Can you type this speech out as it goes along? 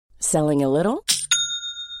Selling a little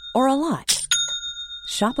or a lot?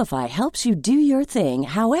 Shopify helps you do your thing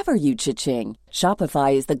however you cha-ching.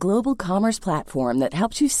 Shopify is the global commerce platform that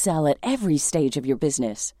helps you sell at every stage of your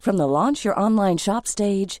business. From the launch your online shop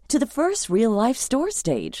stage to the first real-life store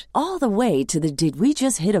stage, all the way to the did we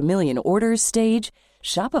just hit a million orders stage.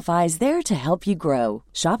 Shopify is there to help you grow.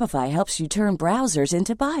 Shopify helps you turn browsers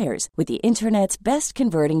into buyers with the internet's best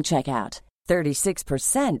converting checkout.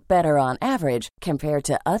 36% better on average compared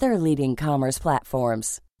to other leading commerce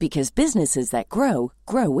platforms. Because businesses that grow,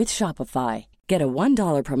 grow with Shopify. Get a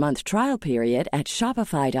 $1 per month trial period at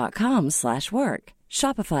shopify.com/work.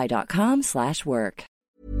 Shopify.com/work.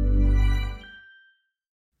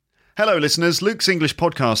 Hello listeners, Luke's English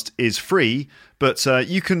podcast is free, but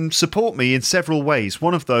you can support me in several ways.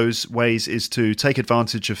 One of those ways is to take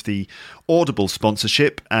advantage of the Audible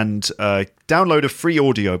sponsorship and download a free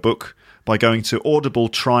audiobook by going to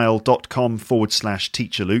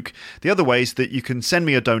audibletrial.com/teacherluke. The other way is that you can send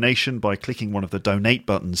me a donation by clicking one of the donate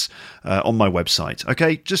buttons on my website.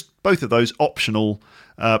 Okay, just both of those optional,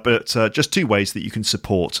 but just two ways that you can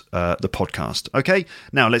support the podcast. Okay,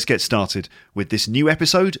 now let's get started with this new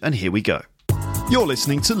episode, and here we go. You're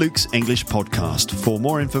listening to Luke's English podcast. For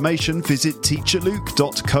more information, visit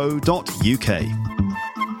teacherluke.co.uk.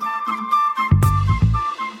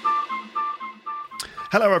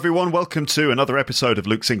 Hello everyone, welcome to another episode of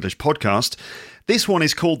Luke's English podcast. This one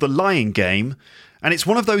is called The Lying Game, and it's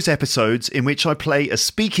one of those episodes in which I play a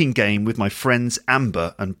speaking game with my friends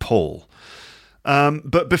Amber and Paul.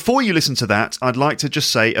 But before you listen to that, I'd like to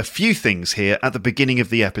just say a few things here at the beginning of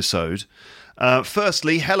the episode.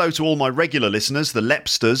 Firstly, hello to all my regular listeners, the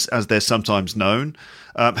Lepsters, as they're sometimes known.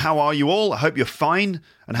 How are you all? I hope you're fine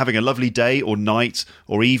and having a lovely day or night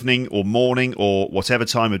or evening or morning or whatever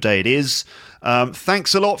time of day it is.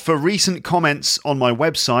 Thanks a lot for recent comments on my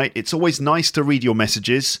website. It's always nice to read your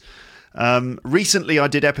messages. Recently, I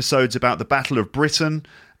did episodes about the Battle of Britain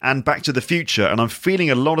and Back to the Future, and I'm feeling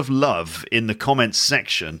a lot of love in the comments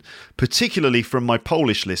section, particularly from my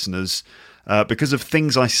Polish listeners, because of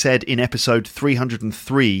things I said in episode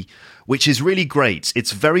 303, which is really great.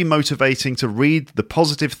 It's very motivating to read the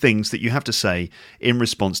positive things that you have to say in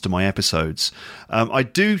response to my episodes. I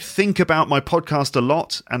do think about my podcast a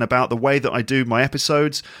lot and about the way that I do my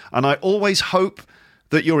episodes, and I always hope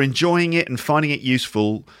that you're enjoying it and finding it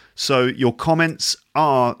useful, so your comments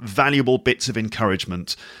are valuable bits of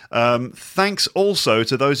encouragement. Thanks also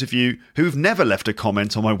to those of you who've never left a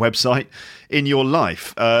comment on my website in your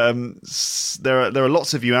life. There are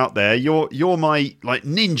lots of you out there. You're my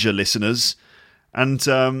ninja listeners. And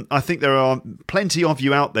I think there are plenty of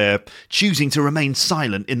you out there choosing to remain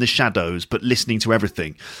silent in the shadows, but listening to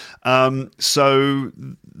everything. So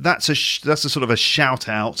that's a sort of a shout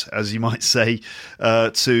out, as you might say,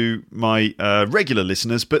 to my regular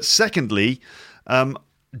listeners. But secondly,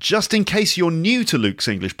 just in case you're new to Luke's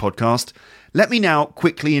English podcast, let me now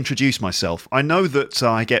quickly introduce myself. I know that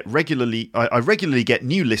I regularly get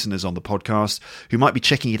new listeners on the podcast who might be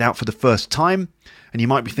checking it out for the first time, and you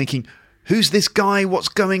might be thinking, who's this guy? What's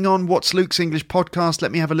going on? What's Luke's English podcast?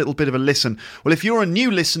 Let me have a little bit of a listen. Well, if you're a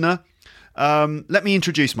new listener, let me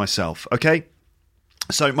introduce myself, okay?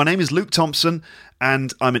 So my name is Luke Thompson,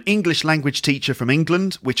 and I'm an English language teacher from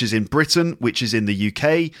England, which is in Britain, which is in the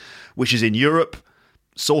UK, which is in Europe,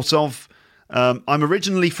 sort of. I'm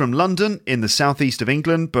originally from London in the southeast of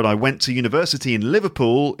England, but I went to university in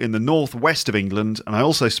Liverpool in the northwest of England, and I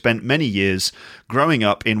also spent many years growing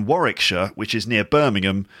up in Warwickshire, which is near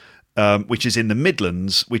Birmingham, which is in the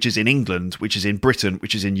Midlands, which is in England, which is in Britain,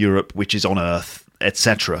 which is in Europe, which is on Earth,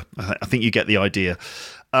 etc. I think you get the idea.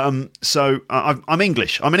 So I'm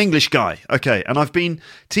English. I'm an English guy. Okay, and I've been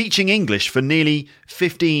teaching English for nearly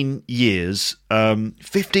 15 years.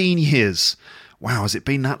 15 years. Wow, has it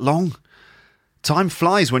been that long? Time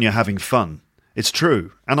flies when you're having fun. It's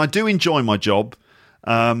true. And I do enjoy my job.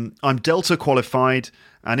 I'm Delta qualified,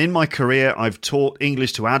 and in my career I've taught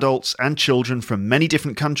English to adults and children from many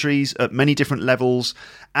different countries, at many different levels,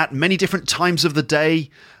 at many different times of the day,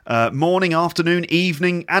 morning, afternoon,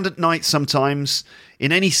 evening, and at night sometimes,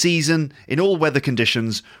 in any season, in all weather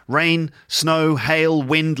conditions, rain, snow, hail,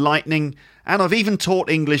 wind, lightning, and I've even taught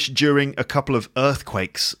English during a couple of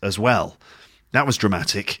earthquakes as well. That was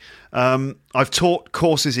dramatic. I've taught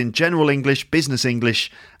courses in general English, business English,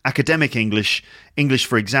 academic English, English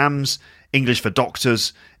for exams, English for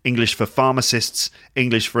doctors, English for pharmacists,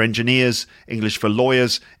 English for engineers, English for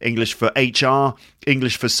lawyers, English for HR,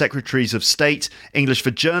 English for secretaries of state, English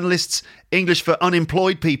for journalists, English for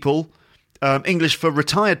unemployed people, English for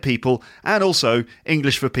retired people, and also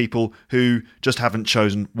English for people who just haven't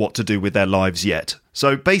chosen what to do with their lives yet.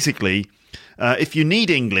 So basically, If you need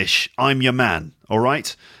English, I'm your man, all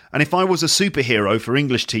right? And if I was a superhero for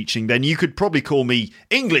English teaching, then you could probably call me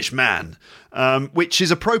English Man, which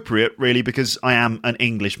is appropriate, really, because I am an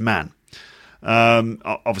English man.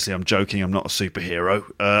 Obviously, I'm joking. I'm not a superhero.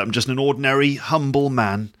 I'm just an ordinary, humble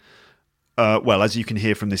man. Well, as you can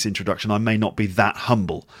hear from this introduction, I may not be that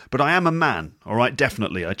humble, but I am a man, all right?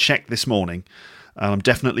 Definitely. I checked this morning. I'm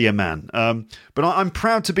definitely a man. But I'm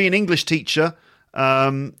proud to be an English teacher,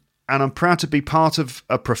 and I'm proud to be part of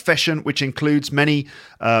a profession which includes many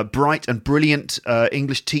bright and brilliant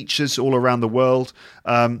English teachers all around the world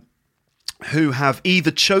who have either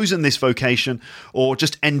chosen this vocation or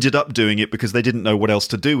just ended up doing it because they didn't know what else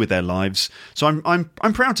to do with their lives. So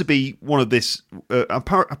I'm proud to be one of this. I'm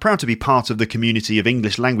proud to be part of the community of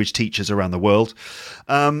English language teachers around the world.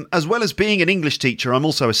 As well as being an English teacher, I'm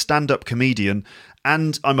also a stand-up comedian.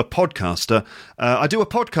 And I'm a podcaster. I do a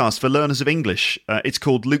podcast for learners of English. It's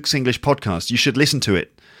called Luke's English Podcast. You should listen to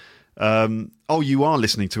it. You are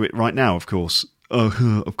listening to it right now, of course.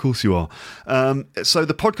 Oh, of course you are. So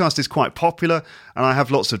the podcast is quite popular, and I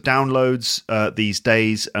have lots of downloads these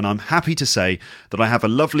days, and I'm happy to say that I have a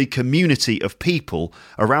lovely community of people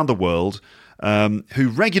around the world who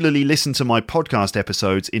regularly listen to my podcast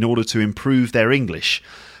episodes in order to improve their English,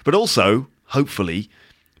 but also, hopefully,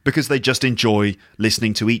 because they just enjoy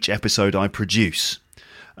listening to each episode I produce.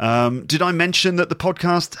 Did I mention that the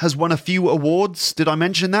podcast has won a few awards? Did I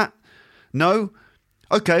mention that? No?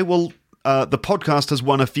 Okay, well, the podcast has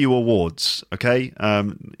won a few awards, okay? I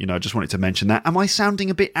just wanted to mention that. Am I sounding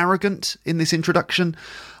a bit arrogant in this introduction?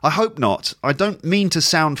 I hope not. I don't mean to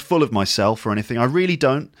sound full of myself or anything. I really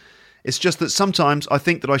don't. It's just that sometimes I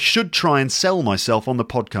think that I should try and sell myself on the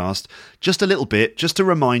podcast just a little bit, just to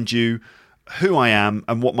remind you who I am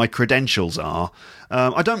and what my credentials are.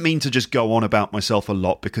 I don't mean to just go on about myself a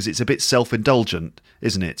lot because it's a bit self-indulgent,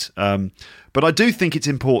 isn't it? But I do think it's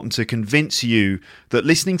important to convince you that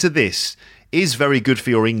listening to this is very good for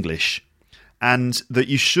your English and that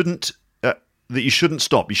you shouldn't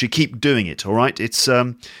stop. You should keep doing it, all right? It's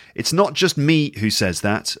not just me who says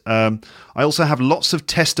that. I also have lots of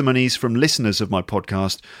testimonies from listeners of my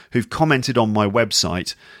podcast who've commented on my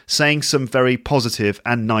website saying some very positive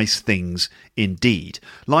and nice things indeed.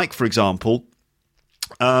 Like, for example,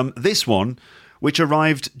 this one, which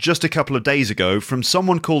arrived just a couple of days ago from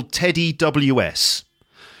someone called Teddy WS,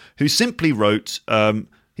 who simply wrote,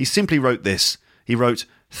 this. He wrote,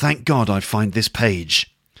 "Thank God I find this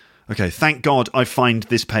page." Okay, thank God I find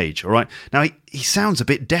this page, all right? Now, he sounds a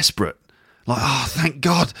bit desperate. Like, oh, thank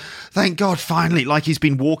God, finally. Like he's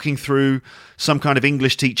been walking through some kind of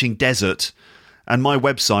English teaching desert, and my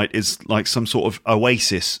website is like some sort of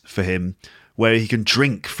oasis for him, where he can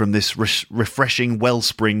drink from this refreshing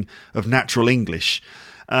wellspring of natural English.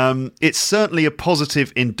 It's certainly a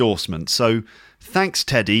positive endorsement, so thanks,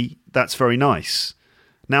 Teddy. That's very nice.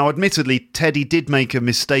 Now, admittedly, Teddy did make a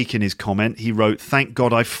mistake in his comment. He wrote, "Thank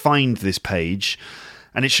God I find this page."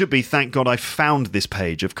 And it should be, "Thank God I found this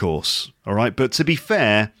page," of course. All right, but to be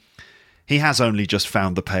fair, he has only just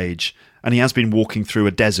found the page, and he has been walking through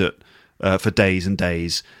a desert for days and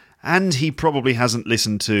days, and he probably hasn't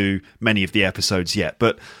listened to many of the episodes yet.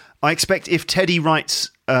 But I expect if Teddy writes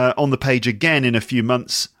on the page again in a few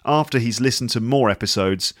months, after he's listened to more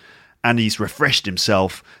episodes, and he's refreshed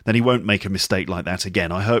himself, then he won't make a mistake like that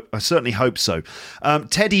again. I certainly hope so.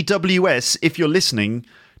 Teddy WS, if you're listening,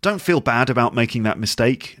 don't feel bad about making that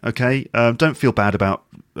mistake, okay? Don't feel bad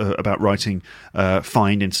about writing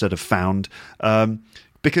find instead of found,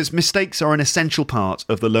 because mistakes are an essential part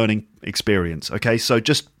of the learning experience, okay? So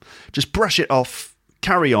just brush it off,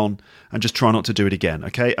 carry on, and just try not to do it again,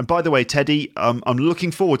 okay? And by the way, Teddy, I'm looking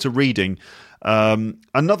forward to reading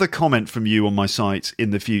another comment from you on my site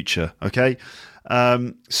in the future, okay?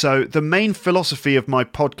 So the main philosophy of my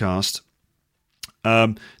podcast,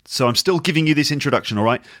 so I'm still giving you this introduction, all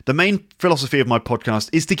right? The main philosophy of my podcast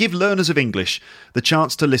is to give learners of English the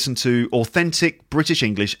chance to listen to authentic British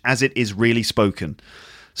English as it is really spoken.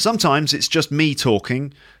 Sometimes it's just me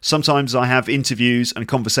talking. Sometimes I have interviews and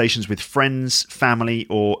conversations with friends, family,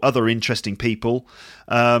 or other interesting people.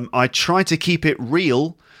 I try to keep it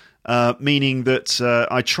real, meaning that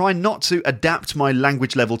I try not to adapt my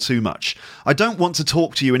language level too much. I don't want to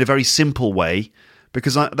talk to you in a very simple way,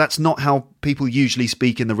 because that's not how people usually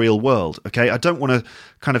speak in the real world, okay? I don't want to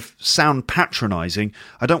kind of sound patronising.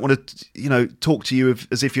 I don't want to, talk to you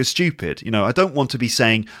as if you're stupid. I don't want to be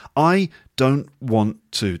saying, "I don't want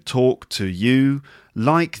to talk to you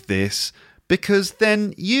like this," because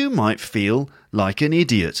then you might feel like an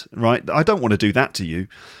idiot, right? I don't want to do that to you.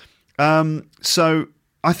 So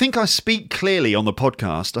I think I speak clearly on the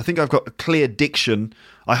podcast. I think I've got a clear diction.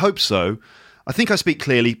 I hope so. I think I speak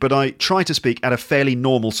clearly, but I try to speak at a fairly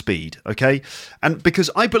normal speed, okay? And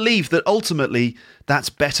because I believe that ultimately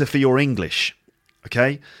that's better for your English,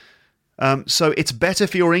 okay? So it's better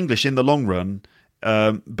for your English in the long run,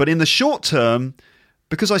 but in the short term,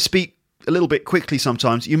 because I speak a little bit quickly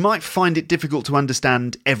sometimes, you might find it difficult to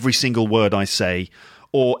understand every single word I say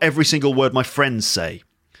or every single word my friends say,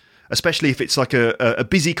 especially if it's like a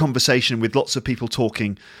busy conversation with lots of people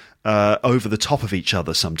talking over the top of each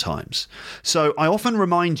other sometimes. So I often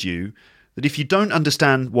remind you that if you don't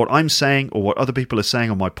understand what I'm saying or what other people are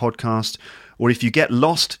saying on my podcast, or if you get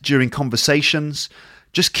lost during conversations,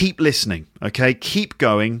 just keep listening, okay? Keep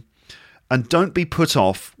going, and don't be put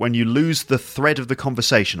off when you lose the thread of the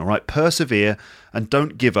conversation, all right? Persevere and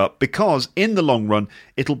don't give up, because in the long run,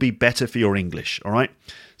 it'll be better for your English, all right?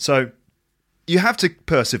 So you have to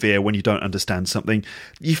persevere when you don't understand something.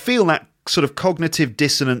 You feel that sort of cognitive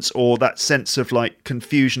dissonance or that sense of like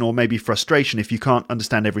confusion or maybe frustration if you can't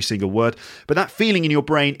understand every single word. But that feeling in your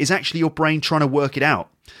brain is actually your brain trying to work it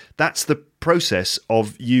out. That's the process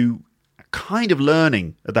of you kind of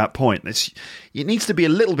learning at that point. It needs to be a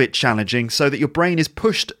little bit challenging so that your brain is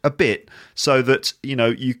pushed a bit so that, you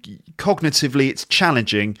cognitively it's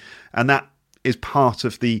challenging, and that is part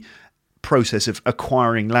of the process of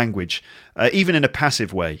acquiring language, even in a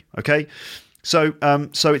passive way, okay? So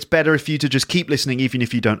it's better if you to just keep listening even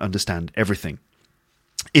if you don't understand everything.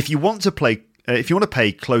 If you want to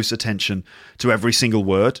pay close attention to every single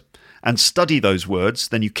word and study those words,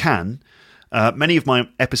 then you can. Many of my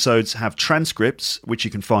episodes have transcripts, which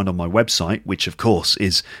you can find on my website, which of course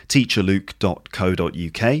is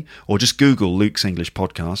teacherluke.co.uk, or just Google Luke's English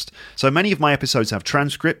Podcast. So many of my episodes have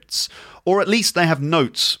transcripts, or at least they have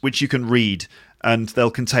notes which you can read, and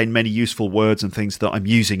they'll contain many useful words and things that I'm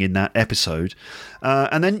using in that episode.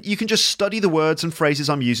 And then you can just study the words and phrases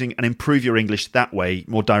I'm using and improve your English that way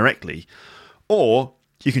more directly. Or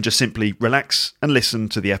you can just simply relax and listen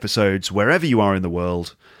to the episodes wherever you are in the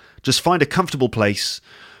world. Just find a comfortable place,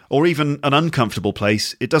 or even an uncomfortable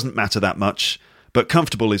place. It doesn't matter that much, but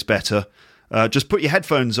comfortable is better. Just put your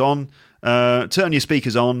headphones on, turn your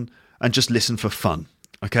speakers on, and just listen for fun,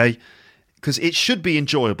 okay? Because it should be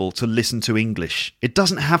enjoyable to listen to English. It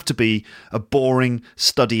doesn't have to be a boring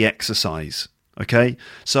study exercise, okay?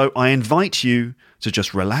 So I invite you to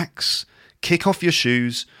just relax, kick off your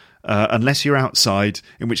shoes, unless you're outside,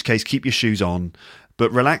 in which case keep your shoes on.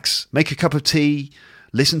 But relax, make a cup of tea,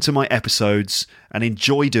 listen to my episodes, and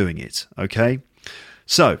enjoy doing it, okay?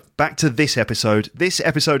 So, back to this episode. This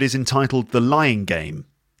episode is entitled The Lying Game.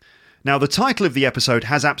 Now, the title of the episode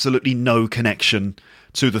has absolutely no connection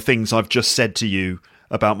to the things I've just said to you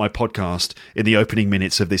about my podcast in the opening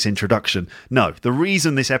minutes of this introduction. No, the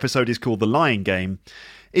reason this episode is called The Lying Game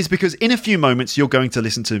is because in a few moments you're going to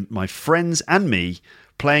listen to my friends and me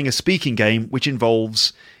playing a speaking game which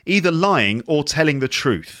involves either lying or telling the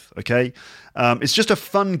truth, okay? It's just a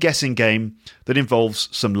fun guessing game that involves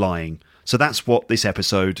some lying. So that's what this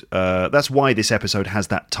episode, that's why this episode has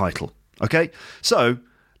that title, okay? So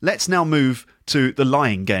let's now move to the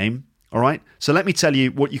lying game, all right? So let me tell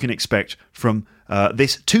you what you can expect from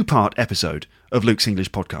this two-part episode of Luke's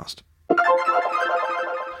English Podcast.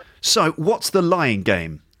 So what's the lying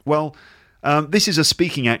game? Well, this is a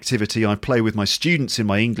speaking activity I play with my students in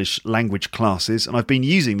my English language classes, and I've been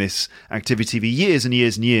using this activity for years and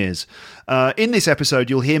years and years. In this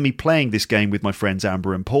episode, you'll hear me playing this game with my friends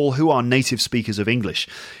Amber and Paul, who are native speakers of English.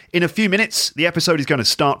 In a few minutes, the episode is going to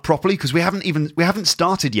start properly because we haven't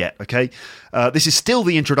started yet. Okay, this is still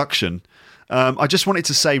the introduction. I just wanted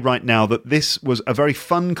to say right now that this was a very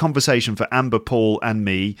fun conversation for Amber, Paul, and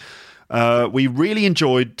me. We really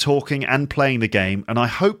enjoyed talking and playing the game, and I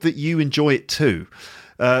hope that you enjoy it too.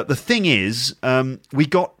 The thing is, we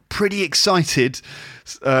got pretty excited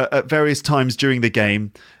at various times during the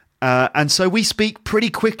game, and so we speak pretty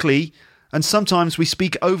quickly, and sometimes we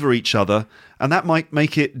speak over each other, and that might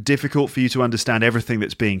make it difficult for you to understand everything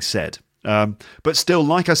that's being said. But still,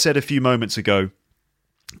 like I said a few moments ago,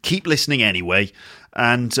 keep listening anyway,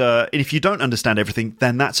 and if you don't understand everything,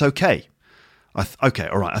 then that's okay. Okay,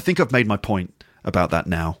 all right. I think I've made my point about that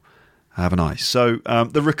now, haven't I? So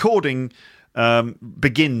the recording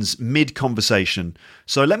begins mid-conversation.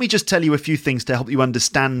 So let me just tell you a few things to help you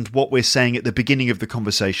understand what we're saying at the beginning of the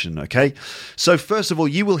conversation, okay? So first of all,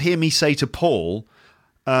 you will hear me say to Paul,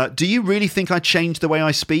 do you really think I changed the way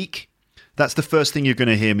I speak? That's the first thing you're going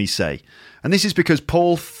to hear me say. And this is because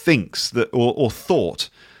Paul thinks that, or thought,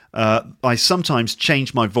 I sometimes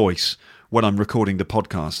change my voice when I'm recording the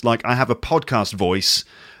podcast. Like I have a podcast voice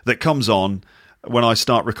that comes on when I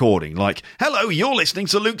start recording. Like, hello, you're listening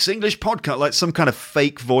to Luke's English podcast. Like some kind of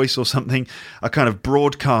fake voice or something, a kind of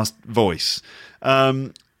broadcast voice.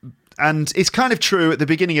 And it's kind of true at the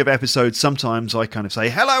beginning of episodes. Sometimes I kind of say,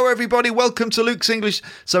 hello, everybody, welcome to Luke's English.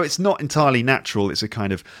 So it's not entirely natural. It's a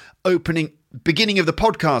kind of beginning of the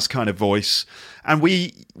podcast kind of voice. And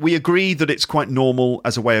we agree that it's quite normal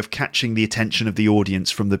as a way of catching the attention of the audience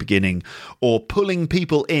from the beginning, or pulling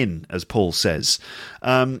people in, as Paul says.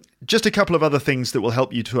 Just a couple of other things that will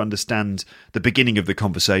help you to understand the beginning of the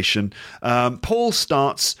conversation. Paul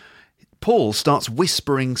starts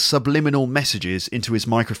whispering subliminal messages into his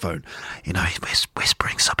microphone. You know, he's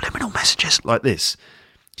whispering subliminal messages like this.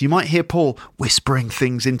 You might hear Paul whispering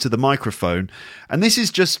things into the microphone. And this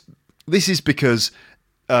is because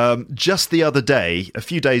just the other day, a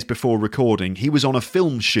few days before recording, he was on a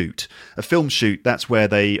film shoot. A film shoot, that's where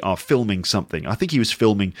they are filming something. I think he was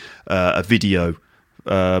filming a video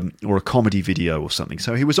or a comedy video or something.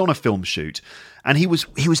 So he was on a film shoot. And he was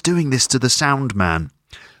doing this to the sound man.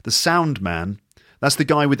 The sound man, that's the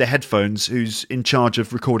guy with the headphones who's in charge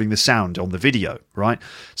of recording the sound on the video, right?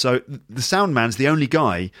 So the sound man's the only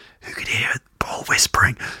guy who could hear Paul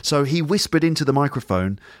whispering. So he whispered into the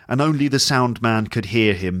microphone, and only the sound man could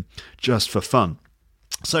hear him, just for fun.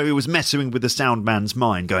 So he was messing with the sound man's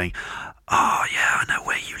mind, going, oh yeah, I know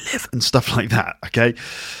where you live, and stuff like that, okay?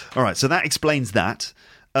 All right, so that explains that.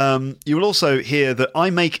 You will also hear that I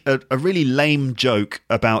make a really lame joke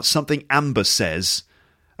about something Amber says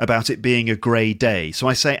about it being a grey day. So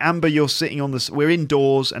I say, Amber, you're sitting on we're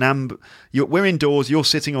indoors, and we're indoors, you're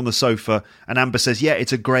sitting on the sofa, and Amber says, yeah,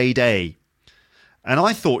 it's a grey day. And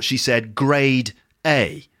I thought she said grade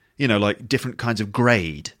A, you know, like different kinds of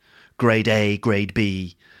grade. Grade A, grade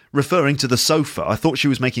B, referring to the sofa. I thought she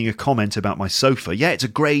was making a comment about my sofa. Yeah, it's a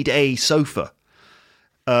grade A sofa.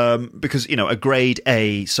 Because, you know, a grade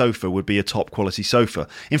A sofa would be a top quality sofa.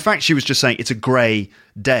 In fact, she was just saying it's a grey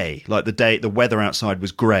day, like the weather outside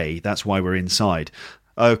was grey. That's why we're inside.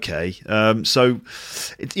 Okay, so,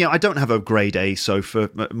 I don't have a grade A sofa.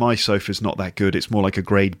 My sofa's not that good. It's more like a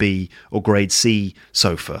grade B or grade C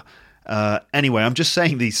sofa. Anyway, I'm just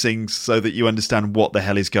saying these things so that you understand what the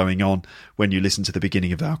hell is going on when you listen to the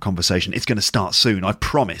beginning of our conversation. It's going to start soon, I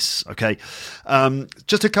promise, okay?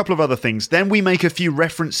 Just a couple of other things. Then we make a few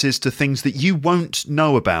references to things that you won't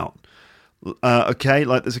know about, okay?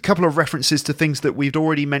 Like there's a couple of references to things that we'd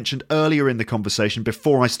already mentioned earlier in the conversation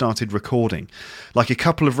before I started recording. Like a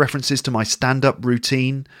couple of references to my stand-up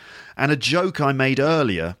routine and a joke I made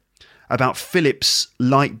earlier about Philips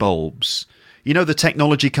light bulbs. You know the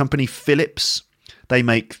technology company Philips? They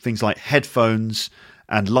make things like headphones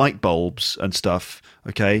and light bulbs and stuff,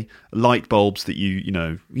 okay? Light bulbs that you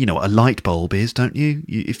know what a light bulb is, don't you?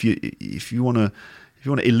 If you want to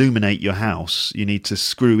illuminate your house, you need to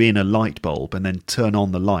screw in a light bulb and then turn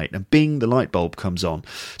on the light, and bing, the light bulb comes on.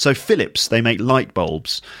 So Philips, they make light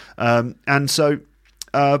bulbs. And so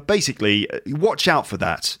basically, watch out for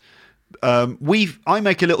that. I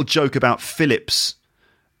make a little joke about Philips,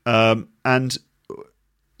 and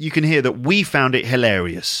you can hear that we found it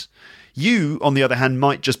hilarious. You, on the other hand,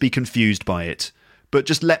 might just be confused by it. But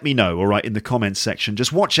just let me know, all right, in the comments section.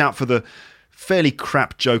 Just watch out for the fairly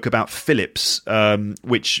crap joke about Philips,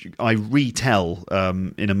 which I retell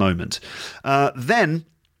in a moment. Then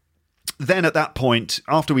at that point,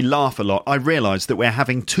 after we laugh a lot, I realise that we're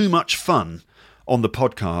having too much fun on the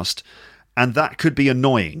podcast, and that could be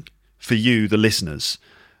annoying for you, the listeners.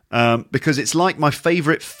 Because it's like my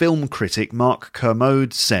favourite film critic, Mark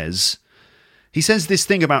Kermode, says. He says this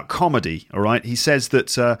thing about comedy, all right? He says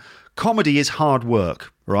that comedy is hard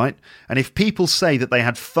work, right? And if people say that they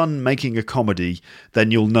had fun making a comedy,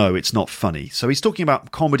 then you'll know it's not funny. So he's talking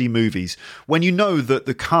about comedy movies. When you know that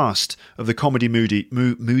the cast of the comedy movie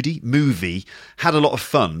had a lot of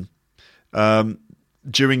fun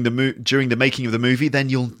during the making of the movie, then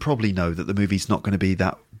you'll probably know that the movie's not going to be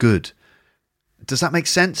that good. Does that make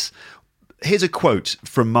sense? Here's a quote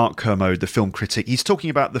from Mark Kermode, the film critic. He's talking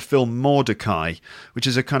about the film Mordecai, which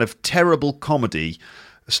is a kind of terrible comedy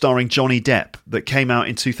starring Johnny Depp that came out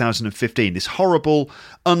in 2015. This horrible,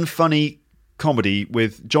 unfunny comedy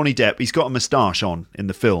with Johnny Depp. He's got a moustache on in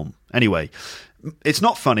the film. Anyway, it's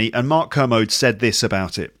not funny, and Mark Kermode said this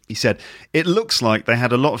about it. He said, "It looks like they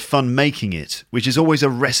had a lot of fun making it, which is always a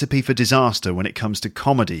recipe for disaster when it comes to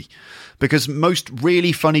comedy, because most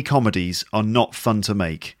really funny comedies are not fun to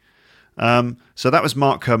make." So that was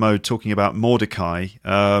Mark Kermode talking about Mordecai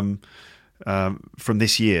from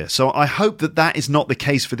this year. So I hope that is not the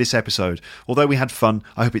case for this episode. Although we had fun,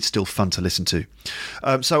 I hope it's still fun to listen to.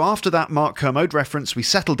 So after that Mark Kermode reference, we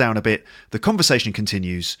settle down a bit. The conversation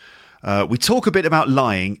continues. We talk a bit about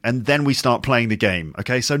lying, and then we start playing the game.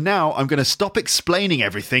 Okay, so now I'm going to stop explaining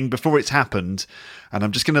everything before it's happened, and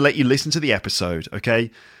I'm just going to let you listen to the episode.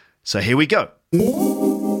 Okay, so here we go.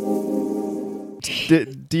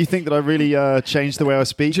 Do you think that I really changed the way I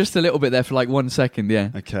speak? Just a little bit there for like 1 second, yeah.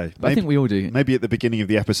 Okay. But I think we all do. Maybe at the beginning of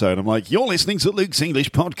the episode, I'm like, you're listening to Luke's English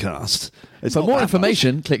podcast. For more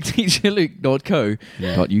information, click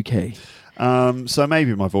teacherluke.co.uk. So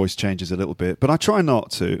maybe my voice changes a little bit, but I try not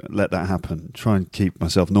to let that happen. Try and keep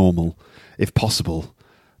myself normal, if possible.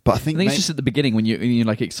 But I think it's just at the beginning when you're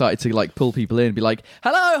like excited to like pull people in and be like,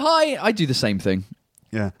 hello, hi. I do the same thing.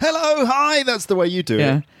 Yeah. Hello, hi. That's the way you do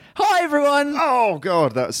it. Hi, everyone. Oh,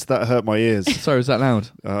 God, that hurt my ears. Sorry, was that loud?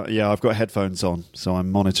 Yeah, I've got headphones on, so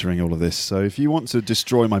I'm monitoring all of this. So if you want to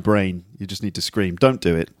destroy my brain, you just need to scream. Don't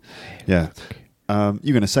do it. Yeah. You're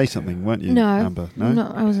going to say something, weren't you, Amber?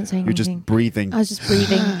 No, I wasn't saying anything. You're just breathing. I was just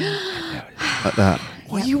breathing. Like that.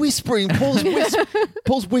 What are you whispering?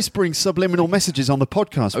 Paul's whispering subliminal messages on the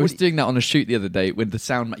podcast. I was doing that on a shoot the other day when the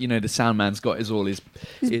sound man's got all his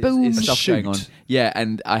stuff shoot. going on. Yeah,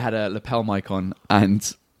 and I had a lapel mic on,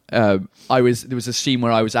 and there was a scene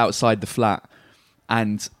where I was outside the flat,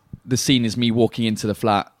 and the scene is me walking into the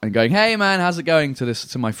flat and going, "Hey man, how's it going?"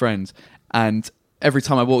 to my friend, and every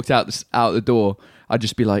time I walked out the door, I'd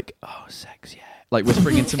just be like, "Oh, sex, yeah." Like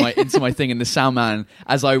whispering into my thing, and the sound man,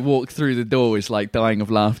 as I walked through the door, was like dying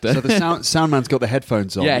of laughter. So the sound man's got the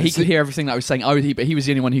headphones on. Yeah, he could hear everything that I was saying. But he was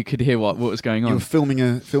the only one who could hear what was going on. You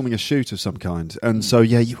were filming a shoot of some kind, and so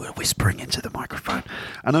you were whispering into the microphone,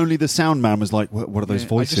 and only the sound man was like, "What are those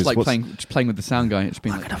voices?" I just like playing with the sound guy. It's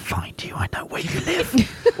been I'm going to find you. I know where you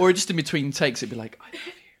live. Or just in between takes, it'd be like, "I love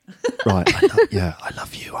you." Right. I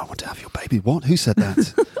love you. I want to have your baby. What? Who said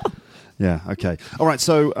that? Yeah. Okay. All right.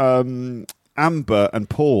 So. Amber and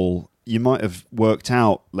Paul, you might have worked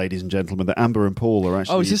out, ladies and gentlemen, that Amber and Paul are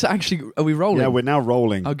actually... Oh, is this actually... Are we rolling? Yeah, we're now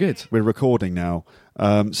rolling. Oh, good. We're recording now.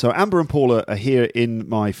 So Amber and Paul are here in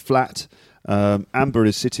my flat. Amber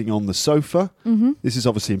is sitting on the sofa. Mm-hmm. This is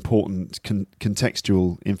obviously important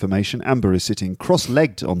contextual information. Amber is sitting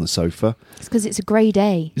cross-legged on the sofa. It's because it's a grey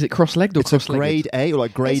day. Is it cross-legged or cross-legged? It's a grade A or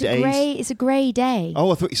like grade A? It's a grey day.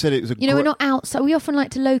 Oh, I thought you said it was a... we're not outside. We often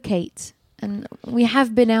like to locate... And we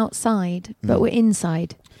have been outside, but we're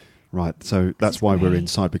inside. Right, so that's why we're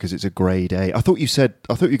inside, because it's a grade A. I thought you were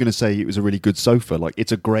going to say it was a really good sofa, like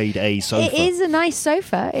it's a grade A sofa. It is a nice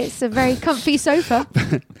sofa. It's a very comfy sofa.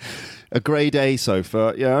 A grade A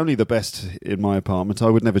sofa, yeah, only the best in my apartment. I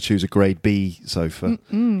would never choose a grade B sofa.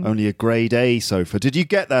 Only a grade A sofa. Did you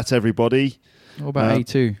get that, everybody? What about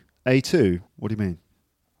A2? A2? What do you mean?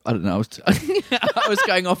 I don't know. I was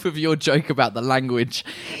going off of your joke about the language.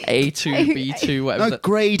 A2, B2, whatever. No,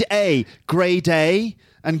 grade A,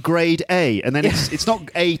 and grade A, and then it's not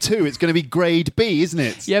A2. It's going to be grade B, isn't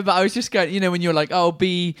it? Yeah, but I was just going. When you're like, oh,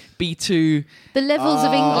 B2. The levels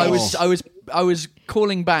of English. I was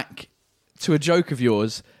calling back to a joke of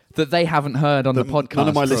yours that they haven't heard on the podcast. None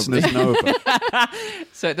of my listeners know about.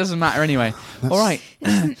 So it doesn't matter anyway. All right.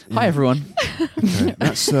 Hi, everyone. Okay.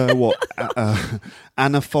 That's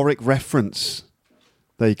anaphoric reference.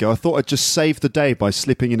 There you go. I thought I'd just save the day by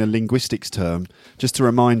slipping in a linguistics term, just to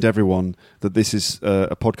remind everyone that this is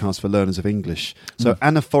a podcast for learners of English. So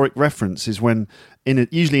anaphoric reference is when,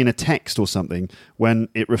 usually in a text or something, when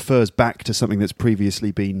it refers back to something that's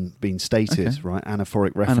previously been stated, right?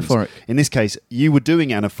 Anaphoric reference. Anaphoric. In this case, you were doing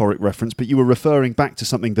anaphoric reference, but you were referring back to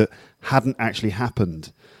something that hadn't actually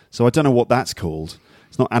happened. So I don't know what that's called.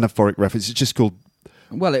 It's not anaphoric reference. It's just called...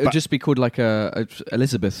 Well, it would just be called like a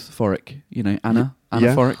Elizabeth Thoric, Anna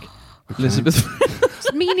Thoric. Okay. Elizabeth.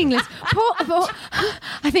 It's meaningless. Paul,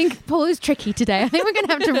 I think Paul is tricky today. I think we're going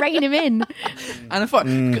to have to rein him in. Anna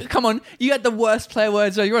Thoric. Come on, you had the worst player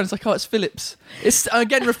words earlier on. It's like, it's Phillips. It's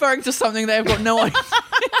again referring to something they have got no idea.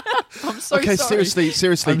 I'm so sorry. Okay, seriously,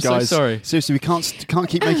 I'm guys. So sorry. Seriously, we can't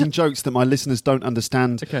keep making jokes that my listeners don't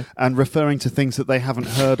understand and referring to things that they haven't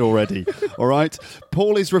heard already. All right?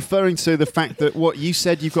 Paul is referring to the fact that what you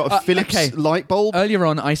said, you've got a Philips light bulb. Earlier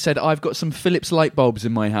on, I said I've got some Philips light bulbs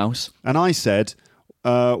in my house. And I said,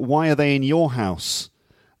 why are they in your house?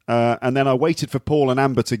 And then I waited for Paul and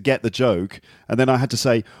Amber to get the joke. And then I had to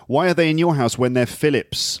say, why are they in your house when they're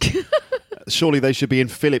Philips? Surely they should be in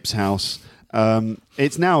Philip's house.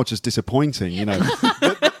 It's now just disappointing, You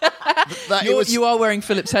are wearing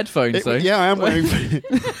Philips headphones, though. Yeah, I am wearing.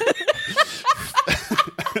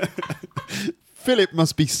 Philip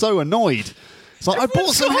must be so annoyed. It's like I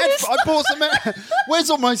bought some. Where's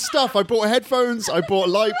all my stuff? I bought headphones. I bought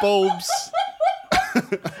light bulbs.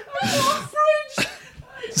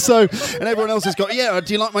 So, and everyone else has got. Yeah,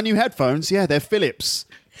 do you like my new headphones? Yeah, they're Philips.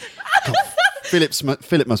 God,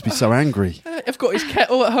 Philip must be so angry. I've got his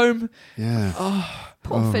kettle at home. Yeah.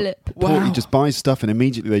 Poor Philip. Wow. He just buys stuff and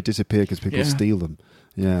immediately they disappear because people steal them.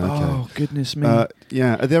 Yeah, okay. Oh, goodness me.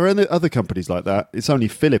 Yeah, are there other companies like that? It's only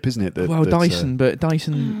Philip, isn't it? Dyson, but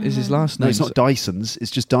Dyson is his last name. No, it's not Dyson's.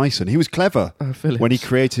 It's just Dyson. He was clever Phillips. when he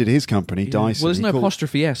created his company, Dyson. Well, there's no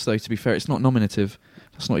apostrophe S, though, to be fair. It's not nominative.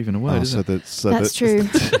 That's not even a word, is it? That's true.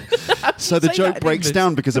 So the Say joke that in breaks English.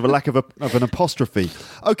 down because of a lack of an apostrophe.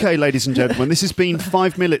 Okay, ladies and gentlemen, this has been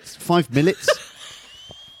 5 minutes. 5 minutes?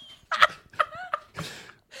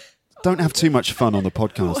 Don't have too much fun on the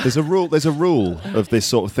podcast. There's a rule of this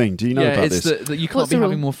sort of thing. Do you know about it's this? that you can't What's be the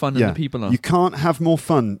having rule? more fun than the people are. You can't have more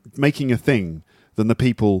fun making a thing than the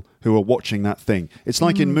people who are watching that thing. It's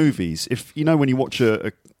like in movies. If you know when you watch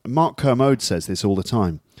Mark Kermode says this all the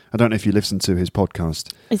time. I don't know if you listen to his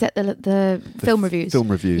podcast. Is that the film reviews? Film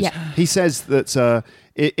reviews. Yeah. He says that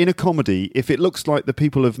in a comedy, if it looks like the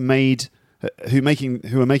people have made who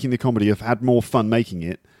are making the comedy have had more fun making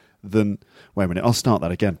it than. Wait a minute, I'll start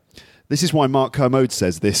that again. This is why Mark Kermode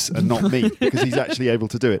says this and not me, because he's actually able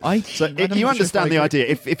to do it. You understand the idea.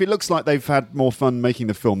 If it looks like they've had more fun making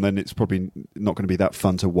the film, then it's probably not going to be that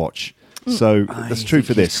fun to watch. So that's true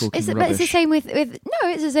for this. But it's the same with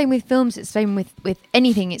it's the same with films. It's the same with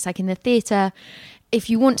anything. It's like in the theatre. If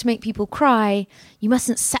you want to make people cry, you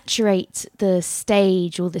mustn't saturate the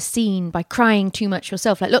stage or the scene by crying too much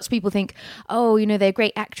yourself. Like lots of people think, they're a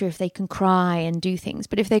great actor if they can cry and do things.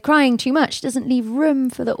 But if they're crying too much, it doesn't leave room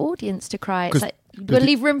for the audience to cry. It's like you've got to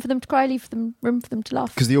leave room for them to cry, room for them to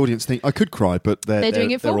laugh. Because the audience think, I could cry, but they're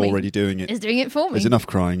doing it for me. They're already doing it. It's doing it for me. There's enough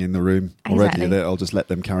crying in the room already. Exactly. I'll just let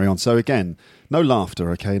them carry on. So again, no laughter,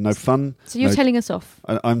 okay? No fun. So you're telling us off.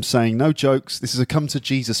 I'm saying no jokes. This is a come to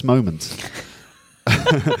Jesus moment.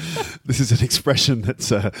 This is an expression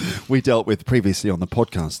that we dealt with previously on the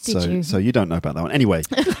podcast. So you don't know about that one. Anyway.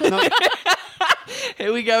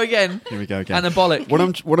 Here we go again. Anabolic.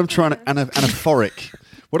 What I'm trying to... Anaphoric.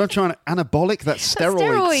 What I'm trying to... Anabolic? That's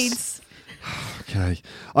steroids. Okay.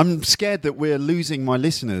 I'm scared that we're losing my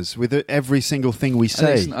listeners with every single thing we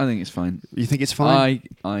say. I think it's fine. You think it's fine?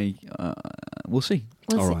 We'll see.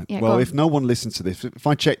 All right. Yeah, well, if no one listens to this, if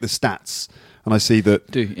I check the stats and I see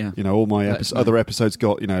that all my other episodes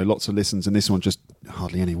got lots of listens and this one just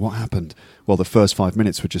hardly any, what happened? Well, the first 5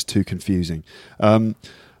 minutes were just too confusing.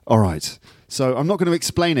 All right. So I'm not going to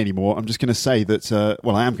explain anymore. I'm just going to say that,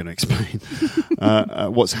 I am going to explain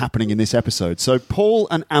what's happening in this episode. So Paul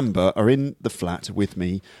and Amber are in the flat with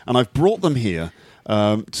me, and I've brought them here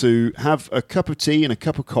to have a cup of tea and a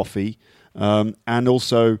cup of coffee, and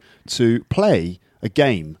also to play a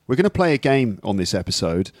game. We're going to play a game on this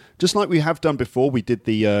episode, just like we have done before. We did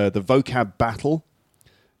the vocab battle,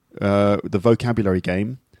 the vocabulary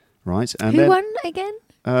game, right? And Who won again?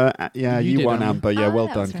 You won, Amber. Yeah, well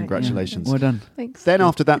done. Right. Congratulations. Yeah. Well done. Thanks. Then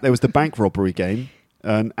after that, there was the bank robbery game.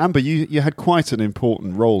 And Amber, you had quite an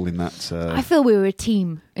important role in that. I feel we were a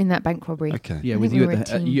team in that bank robbery. Okay. Yeah, I with think you we were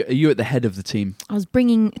at a team. you at the head of the team. I was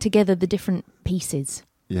bringing together the different pieces.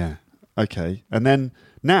 Yeah. Okay. And then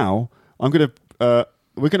now we're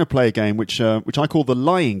gonna play a game which I call the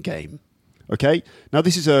lying game. Okay. Now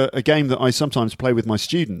this is a game that I sometimes play with my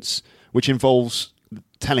students, which involves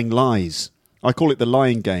telling lies. I call it the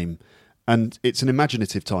lying game, and it's an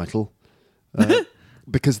imaginative title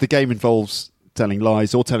because the game involves telling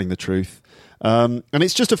lies or telling the truth. And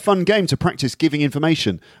it's just a fun game to practice giving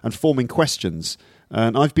information and forming questions.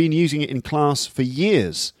 And I've been using it in class for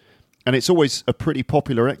years, and it's always a pretty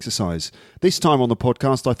popular exercise. This time on the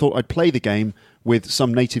podcast, I thought I'd play the game with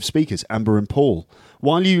some native speakers, Amber and Paul.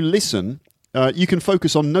 While you listen, you can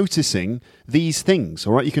focus on noticing these things,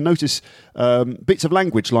 all right? You can notice bits of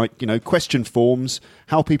language like, question forms,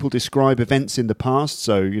 how people describe events in the past.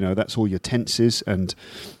 So, that's all your tenses and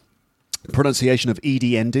pronunciation of ED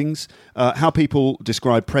endings, how people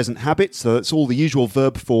describe present habits. So that's all the usual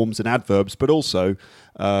verb forms and adverbs, but also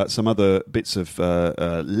some other bits of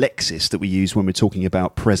lexis that we use when we're talking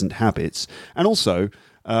about present habits. And also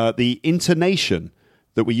the intonation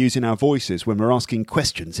that we use in our voices when we're asking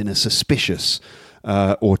questions in a suspicious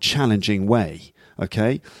or challenging way.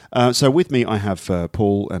 Okay? So with me, I have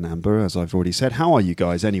Paul and Amber, as I've already said. How are you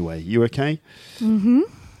guys anyway? You okay? Mm-hmm.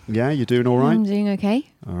 Yeah, you're doing all right? I'm doing okay.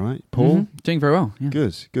 All right. Paul? Mm-hmm. Doing very well. Yeah.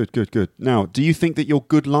 Good. Now, do you think that you're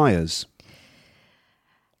good liars?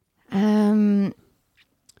 I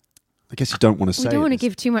guess you don't want to say. We don't want to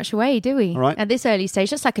give too much away, do we? All right. At this early stage,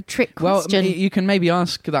 that's like a trick Well, question. you can maybe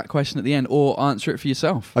ask that question at the end or answer it for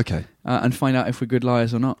yourself. Okay. And find out if we're good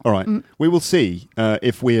liars or not. All right. We will see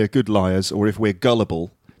if we're good liars or if we're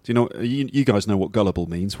gullible. Do you know? You guys know what gullible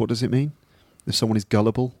means? What does it mean? If someone is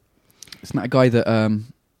gullible? Isn't that a guy that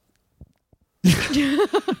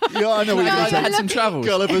Yeah, I know what you're guy going to that had say. some travels.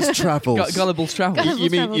 Gulliver's Travels. Gullible's travels. You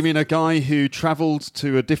mean a guy who travelled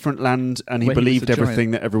to a different land and he Where he was believed a giant.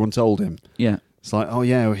 everything that everyone told him? Yeah. It's like, oh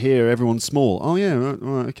yeah, here everyone's small. Oh yeah,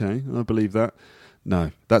 right, okay, I believe that.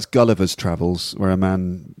 No, that's Gulliver's Travels, where a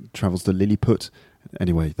man travels to Lilliput.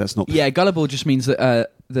 Anyway, that's not. Yeah, gullible just means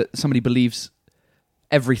that that somebody believes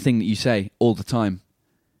everything that you say all the time.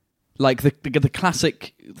 Like the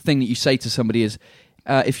classic thing that you say to somebody is,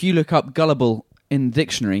 if you look up gullible in the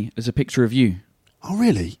dictionary, there's a picture of you. Oh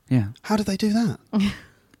really? Yeah. How do they do that?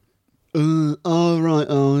 Oh right.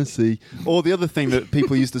 Oh, I see. Or the other thing that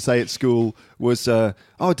people used to say at school was, "Oh,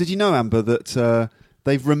 did you know, Amber, that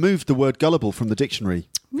they've removed the word gullible from the dictionary?"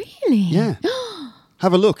 Really? Yeah.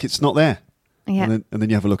 Have a look. It's not there. Yeah. And then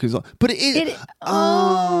you have a look. It's like, but it is.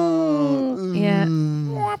 Yeah.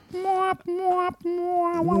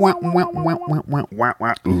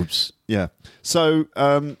 Oops. Yeah. So,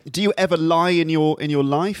 do you ever lie in your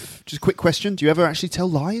life? Just a quick question. Do you ever actually tell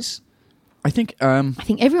lies? I think I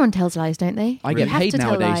think everyone tells lies, don't they? I You get have paid to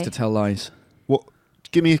tell nowadays lie. to tell lies. What?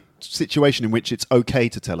 Give me a situation in which it's okay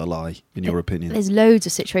to tell a lie, in your opinion. There's loads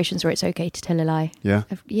of situations where it's okay to tell a lie. Yeah.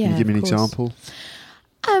 Yeah. Can you give me an of course. example?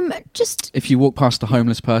 Just If you walk past a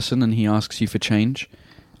homeless person and he asks you for change,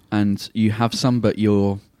 and you have some, but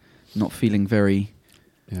you're not feeling very,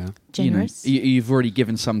 Yeah. generous. you've already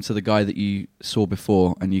given some to the guy that you saw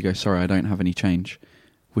before, and you go, "Sorry, I don't have any change,"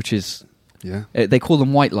 which is Yeah. they call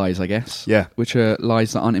them white lies, I guess. Yeah. Which are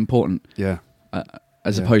lies that aren't important, Yeah.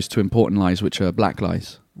 as Yeah. opposed to important lies, which are black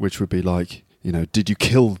lies. Which would be like, did you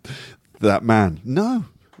kill that man? No.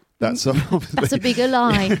 That's That's a bigger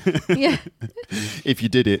lie. Yeah. if you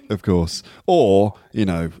did it, of course. Or,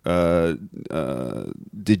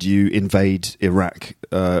 did you invade Iraq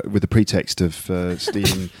with the pretext of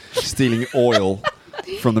stealing oil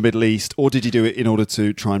from the Middle East? Or did you do it in order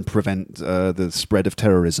to try and prevent the spread of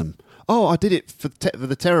terrorism? Oh, I did it for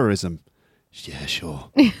the terrorism. Yeah, sure.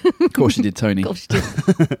 Of course you did, Tony. Gosh, did.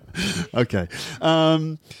 Okay.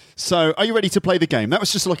 So, are you ready to play the game? That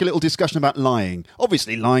was just like a little discussion about lying.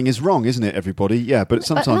 Obviously, lying is wrong, isn't it, everybody? Yeah, but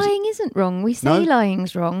sometimes... But lying isn't wrong. We say No?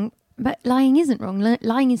 lying's wrong, but lying isn't wrong.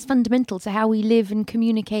 Lying is fundamental to how we live and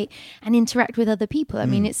communicate and interact with other people. I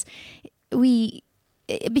mean,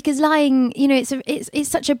 because lying, it's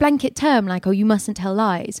such a blanket term, like, oh, you mustn't tell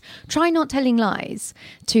lies. Try not telling lies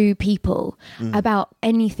to people about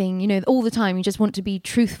anything, all the time. You just want to be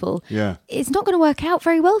truthful. Yeah. It's not going to work out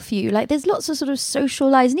very well for you. Like, there's lots of sort of social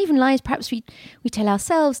lies, and even lies perhaps we tell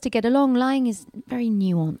ourselves to get along. Lying is very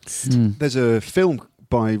nuanced. There's a film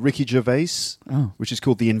by Ricky Gervais, which is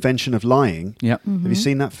called The Invention of Lying. Yep. Have you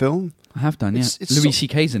seen that film? I have done, yeah. It's Louis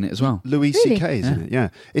C.K.'s in it as well. Louis Really? C.K. is in it, yeah.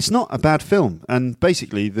 It's not a bad film. And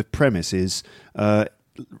basically, the premise is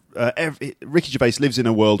Ricky Gervais lives in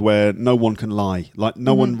a world where no one can lie. Like,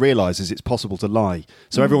 no one realises it's possible to lie.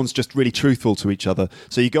 So everyone's just really truthful to each other.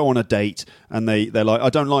 So you go on a date and they're like, I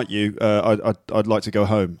don't like you. I'd like to go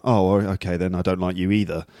home. Oh, okay, then I don't like you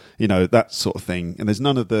either. That sort of thing. And there's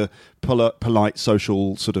none of the polite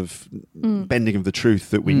social sort of bending of the truth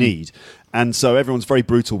that we need. And so everyone's very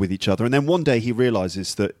brutal with each other. And then one day he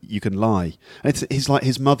realises that you can lie. And it's like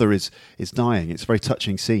his mother is dying. It's a very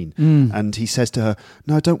touching scene. And he says to her,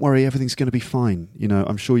 no, don't worry, everything's going to be fine.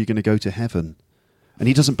 I'm sure you're going to go to heaven. And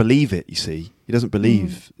he doesn't believe it, you see. He doesn't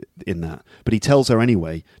believe in that. But he tells her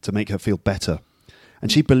anyway to make her feel better.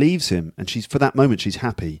 And she believes him. And for that moment, she's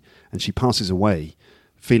happy. And she passes away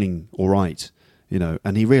feeling all right,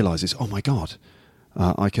 And he realises, oh my God,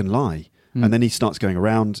 I can lie. And then he starts going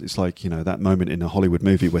around. It's like, that moment in a Hollywood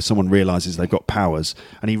movie where someone realizes they've got powers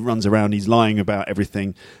and he runs around, he's lying about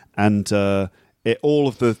everything. And all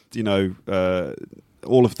of the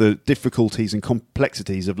difficulties and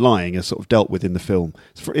complexities of lying are sort of dealt with in the film.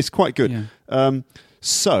 It's quite good. Yeah. I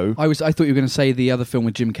thought you were going to say the other film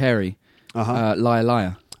with Jim Carrey, Liar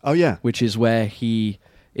Liar. Oh, yeah. Which is where he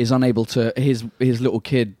is unable to, his little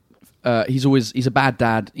kid, he's a bad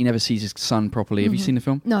dad. He never sees his son properly. Have you seen the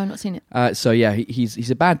film? No, I've not seen it. So yeah, he's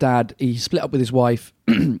a bad dad. He split up with his wife,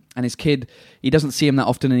 and his kid, he doesn't see him that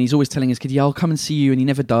often, and he's always telling his kid, "Yeah, I'll come and see you," and he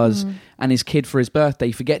never does. And his kid, for his birthday,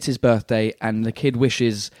 he forgets his birthday, and the kid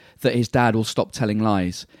wishes that his dad will stop telling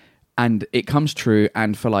lies, and it comes true.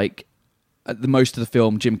 And for like the most of the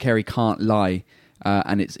film, Jim Carrey can't lie,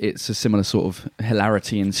 and it's a similar sort of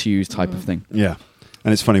hilarity ensues type of thing. Yeah.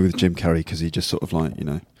 And it's funny with Jim Carrey because he just sort of like,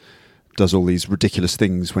 does all these ridiculous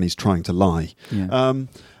things when he's trying to lie. Yeah.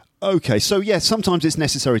 Okay, so yeah, sometimes it's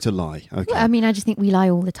necessary to lie. Okay. Well, I mean, I just think we lie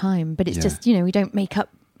all the time, but it's just, we don't make up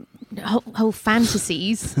whole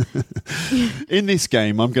fantasies. In this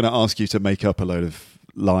game, I'm going to ask you to make up a load of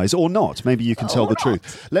lies or not. Maybe you can tell the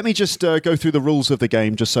truth. Let me just go through the rules of the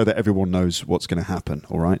game just so that everyone knows what's going to happen,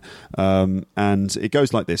 all right? And it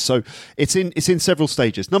goes like this. So it's in several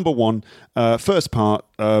stages. Number one, first part,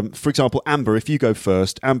 for example, Amber, if you go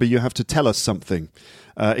first, Amber, you have to tell us something.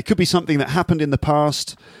 It could be something that happened in the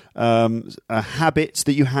past, a habit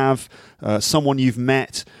that you have, someone you've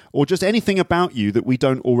met, or just anything about you that we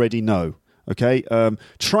don't already know. Okay,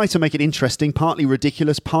 try to make it interesting, partly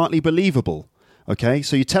ridiculous, partly believable. Okay,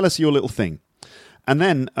 so you tell us your little thing. And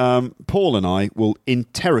then Paul and I will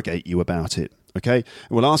interrogate you about it. Okay,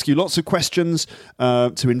 we'll ask you lots of questions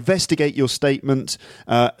to investigate your statement.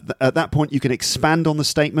 At that point, you can expand on the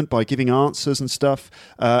statement by giving answers and stuff.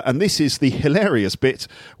 And this is the hilarious bit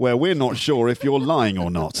where we're not sure if you're lying or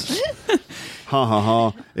not. Ha ha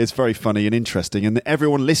ha. It's very funny and interesting. And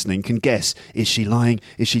everyone listening can guess, is she lying?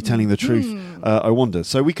 Is she telling the truth? I wonder.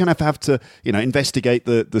 So we kind of have to, investigate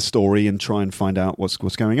the story and try and find out what's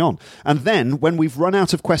going on. And then when we've run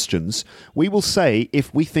out of questions, we will say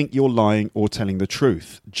if we think you're lying or telling the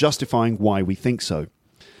truth, justifying why we think so.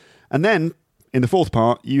 And then in the fourth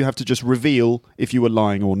part, you have to just reveal if you were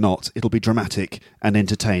lying or not. It'll be dramatic and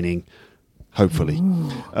entertaining, hopefully.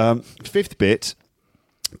 Fifth bit,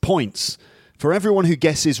 points. For everyone who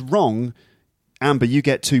guesses wrong, Amber, you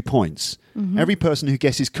get 2 points. Mm-hmm. Every person who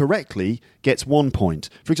guesses correctly gets 1 point.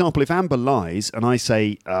 For example, if Amber lies and I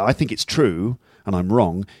say, I think it's true, and I'm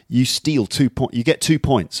wrong, you steal 2 points. You get 2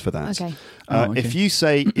 points for that. Okay. Okay. If you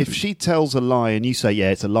say, if she tells a lie and you say,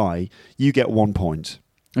 yeah, it's a lie, you get 1 point.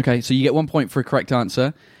 Okay, so you get 1 point for a correct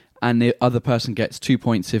answer, and the other person gets 2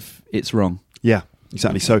 points if it's wrong. Yeah,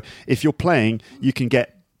 exactly. So if you're playing, you can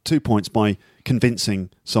get 2 points by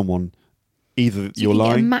convincing someone either So you're you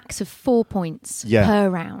lying. get a max of 4 points per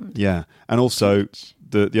round. Yeah, and also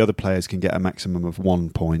the other players can get a maximum of 1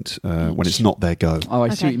 point when it's not their go. Oh, I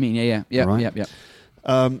see Okay. what you mean. Yeah.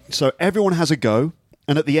 Right. So everyone has a go,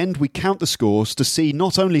 and at the end we count the scores to see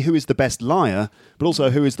not only who is the best liar, but also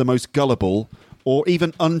who is the most gullible or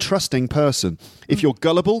even untrusting person. If you're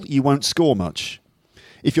gullible, you won't score much.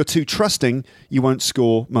 If you're too trusting, you won't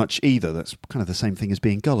score much either. That's kind of the same thing as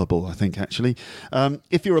being gullible, I think, actually.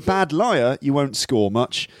 If you're a bad liar, you won't score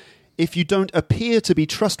much. If you don't appear to be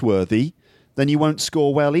trustworthy, then you won't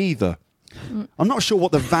score well either. I'm not sure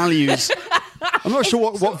what the values... I'm not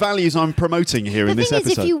sure what values I'm promoting here in this The thing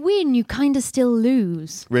episode. is, if you win, you kind of still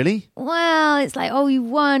lose. Really? Well, it's like, oh, you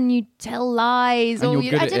won, you tell lies, And or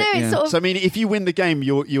you're good I at don't know. it, It's yeah. sort of So, I mean, if you win the game,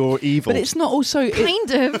 you're evil. But it's not also...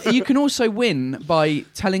 kind of You can also win by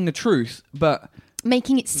telling the truth, but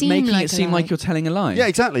making it seem making like it seem a lie. like you're telling a lie. Yeah,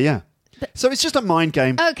 exactly, yeah. So it's just a mind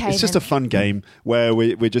game. Okay, it's just then. a fun game where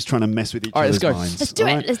we're just trying to mess with each All right, other's let's go. minds. Let's do it,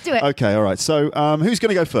 All right? let's do it. Okay, all right. So who's going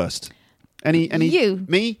to go first? Any? You.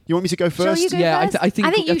 Me? You want me to go Shall first? you go Yeah, first? I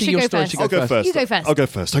think you should your go story first. should I'll go first. You go first. I'll go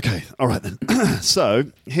first. Okay. All right then. So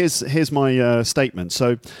here's my statement.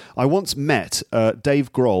 So I once met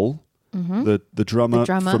Dave Grohl, the drummer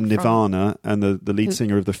from Nirvana and the lead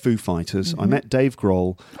singer of the Foo Fighters. I met Dave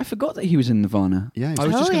Grohl. I forgot that he was in Nirvana. Yeah, I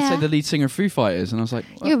was just Oh, going to yeah. say the lead singer of Foo Fighters, and I was like,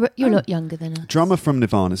 You're a lot younger than us. Drummer from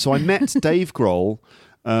Nirvana. So I met Dave Grohl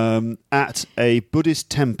at a Buddhist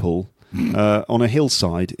temple on a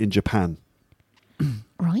hillside in Japan.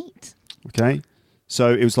 Right. Okay,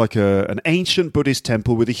 so it was like an ancient Buddhist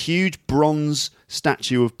temple with a huge bronze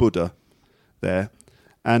statue of Buddha there,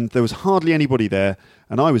 and there was hardly anybody there,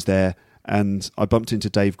 and I was there, and I bumped into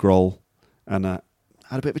Dave Grohl, and had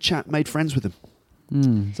a bit of a chat, made friends with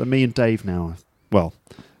him. So me and Dave now, well,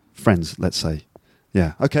 friends, let's say.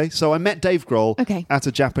 Yeah. Okay. So I met Dave Grohl at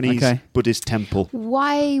a Japanese Buddhist temple.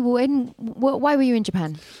 Why were you in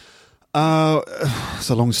Japan? It's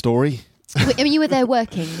a long story. I mean, you were there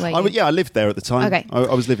working, weren't you? I lived there at the time. Okay.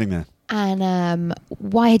 I was living there. And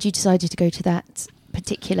why had you decided to go to that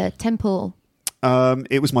particular temple?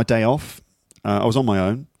 It was my day off. I was on my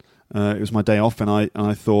own. It was my day off, and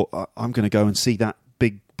I thought I'm going to go and see that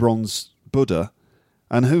big bronze Buddha,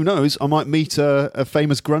 and who knows, I might meet a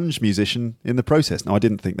famous grunge musician in the process. Now, I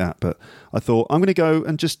didn't think that, but I thought I'm going to go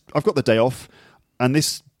and I've got the day off, and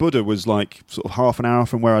this Buddha was like sort of half an hour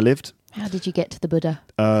from where I lived. How did you get to the Buddha?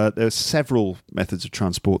 There's several methods of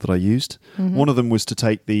transport that I used. One of them was to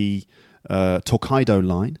take the Tokaido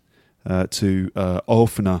line to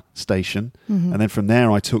Ofuna station, and then from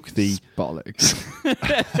there I took the... bollocks.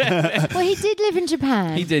 Well, he did live in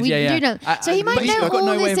Japan. He did, We yeah. do know. So he might but know I've got all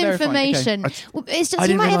no way this of verifying. information. Okay. Well, it's just I he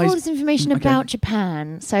didn't might have all realise- this information Okay. about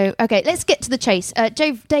Japan. So, okay, let's get to the chase.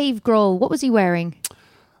 Dave Grohl, what was he wearing?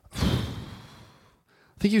 I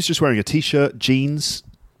think he was just wearing a t-shirt, jeans.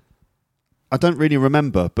 I don't really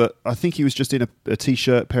remember, but I think he was just in a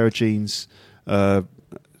t-shirt, pair of jeans,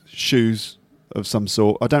 shoes, of some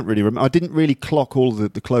sort. I don't really remember. I didn't really clock all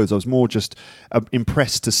of the clothes. I was more just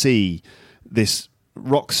impressed to see this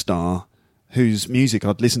rock star whose music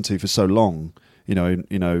I'd listened to for so long,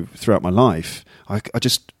 throughout my life. I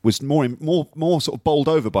just was more sort of bowled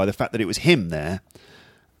over by the fact that it was him there.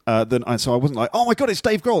 So I wasn't like, oh my God, it's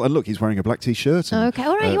Dave Grohl. And look, he's wearing a black T-shirt. And, okay,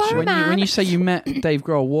 all right, you are a man. When you say you met Dave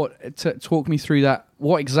Grohl, talk me through that.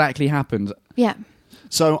 What exactly happened? Yeah.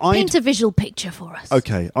 So paint a visual picture for us.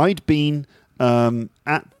 Okay, I'd been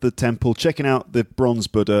at the temple checking out the bronze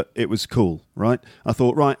Buddha. It was cool, right? I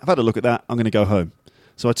thought, right, I've had a look at that. I'm going to go home.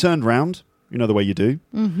 So I turned round, the way you do,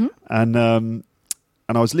 and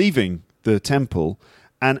I was leaving the temple.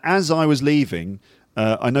 And as I was leaving,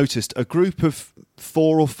 I noticed a group of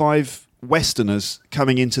 4 or 5 Westerners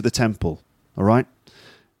coming into the temple. All right,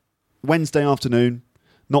 Wednesday afternoon,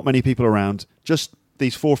 not many people around, just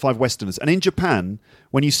these 4 or 5 Westerners. And in Japan,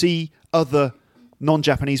 when you see other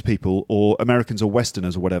non-Japanese people or Americans or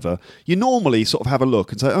Westerners or whatever, you normally sort of have a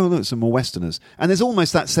look and say, oh, look, some more Westerners. And there's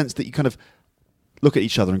almost that sense that you kind of look at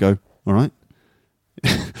each other and go, all right.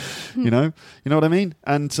 You know what I mean?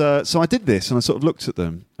 And so I did this, and I sort of looked at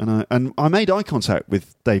them, and I made eye contact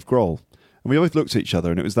with Dave Grohl, and we both looked at each other,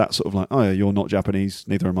 and it was that sort of like, oh, yeah, you're not Japanese,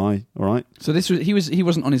 neither am I. All right. So he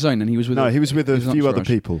wasn't on his own, and he was with he was with a few other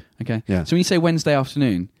people. Okay. Yeah. So when you say Wednesday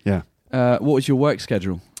afternoon, yeah, what was your work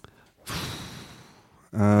schedule?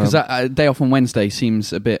 Because that day off on Wednesday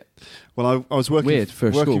seems a bit. Well, I was working weird for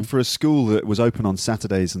a school. For a school that was open on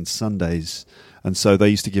Saturdays and Sundays. And so they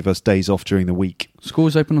used to give us days off during the week. School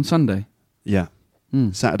was open on Sunday? Yeah.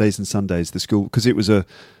 Saturdays and Sundays, the school, because it was a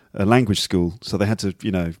language school, so they had to,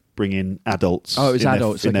 bring in adults. Oh, it was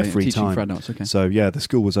adults in their free teaching time. For adults, okay. So, yeah, the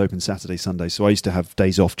school was open Saturday, Sunday. So I used to have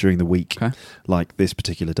days off during the week, like this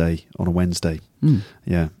particular day on a Wednesday.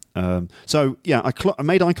 Yeah. So, yeah, I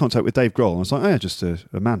made eye contact with Dave Grohl. I was like, oh, yeah, just a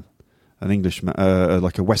man, an English man,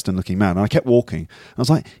 like a Western-looking man. And I kept walking. I was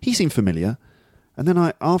like, he seemed familiar. And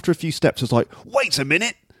then after a few steps, I was like, wait a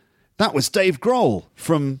minute. That was Dave Grohl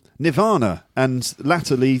from Nirvana and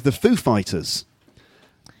latterly the Foo Fighters.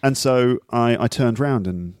 And so I turned round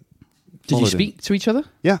and Did you speak to each other?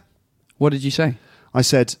 Yeah. What did you say? I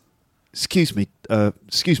said, excuse me,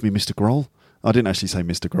 Mr. Grohl. I didn't actually say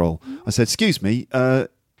Mr. Grohl. I said, excuse me,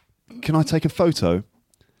 can I take a photo?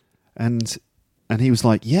 And he was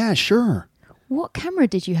like, yeah, sure. What camera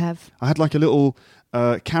did you have? I had like a little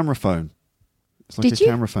camera phone. It's like Did you?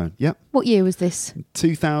 Camera phone. Yep. What year was this?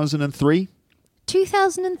 2003.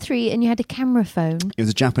 2003, and you had a camera phone? It was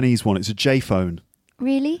a Japanese one. It's a J phone.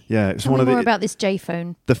 Really? Yeah, it was Tell one me of more about this J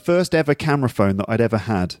phone. The first ever camera phone that I'd ever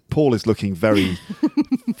had. Paul is looking very,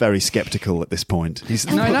 very sceptical at this point.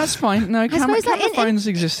 No, that's fine. No, camera phones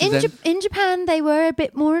existed then. In Japan, they were a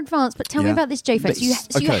bit more advanced. But tell me about this J phone.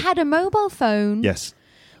 So you had a mobile phone. Yes.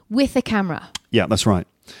 With a camera. Yeah, that's right.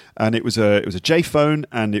 And it was a J phone,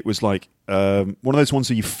 and it was like one of those ones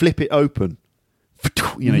where you flip it open.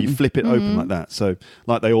 You flip it open like that. So,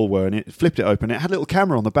 like they all were, and it flipped it open. It had a little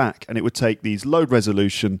camera on the back, and it would take these low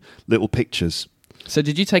resolution little pictures. So,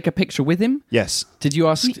 did you take a picture with him? Yes. Did you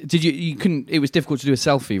ask? Did you? You couldn't. It was difficult to do a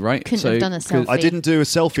selfie, right? Couldn't have done a selfie. I didn't do a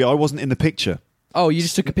selfie. I wasn't in the picture. Oh, you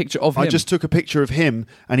just took a picture of him? I just took a picture of him,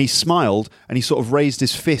 and he smiled, and he sort of raised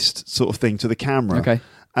his fist, sort of thing, to the camera. Okay.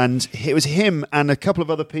 And it was him and a couple of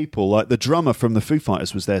other people, like the drummer from the Foo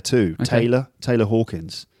Fighters was there too, okay. Taylor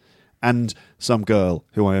Hawkins, and some girl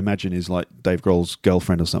who I imagine is like Dave Grohl's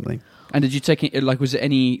girlfriend or something. And did you take it, like, was there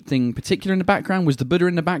anything particular in the background? Was the Buddha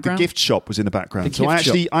in the background? The gift shop was in the background. So I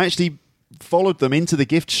actually followed them into the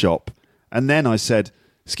gift shop, and then I said,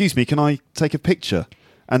 excuse me, can I take a picture?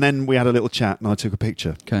 And then we had a little chat, and I took a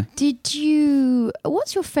picture. Okay.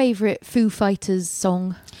 What's your favourite Foo Fighters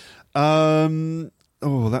song?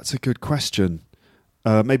 Oh, that's a good question.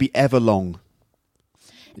 Maybe Everlong.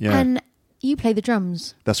 Yeah. And you play the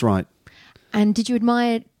drums. That's right. And did you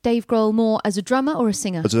admire Dave Grohl more as a drummer or a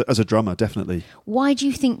singer? As a drummer, definitely. Why do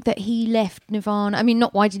you think that he left Nirvana? I mean,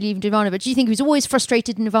 not why did he leave Nirvana, but do you think he was always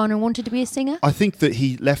frustrated in Nirvana and wanted to be a singer? I think that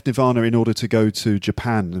he left Nirvana in order to go to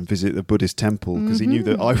Japan and visit the Buddhist temple because he knew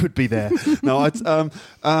that I would be there.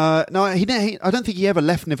 I don't think he ever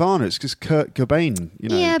left Nirvana. It's because Kurt Cobain,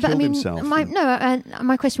 killed himself.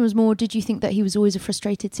 My question was more: did you think that he was always a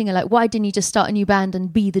frustrated singer? Like, why didn't he just start a new band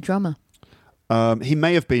and be the drummer? He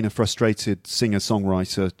may have been a frustrated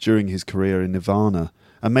singer-songwriter during his career in Nirvana,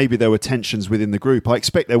 and maybe there were tensions within the group. I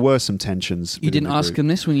expect there were some tensions. You didn't ask him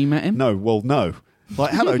this when you met him? No, no.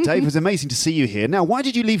 Like, hello, Dave. It was amazing to see you here. Now, why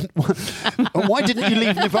did you leave? Why didn't you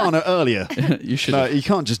leave Nirvana earlier? You should. You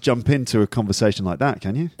can't just jump into a conversation like that,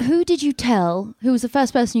 can you? Who did you tell? Who was the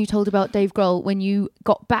first person you told about Dave Grohl when you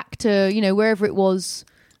got back to wherever it was?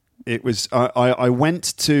 It was. I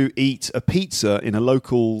went to eat a pizza in a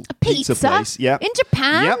local pizza place. Yeah, in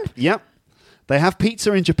Japan. Yep. They have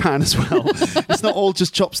pizza in Japan as well. It's not all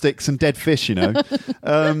just chopsticks and dead fish, you know.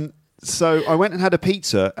 So I went and had a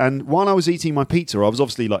pizza, and while I was eating my pizza, I was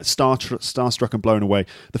obviously like starstruck and blown away.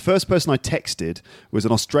 The first person I texted was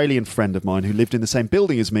an Australian friend of mine who lived in the same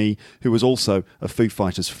building as me, who was also a Foo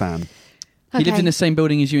Fighters fan. He lived in the same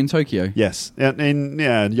building as you in Tokyo? Yes, in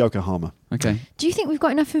Yokohama. Okay. Do you think we've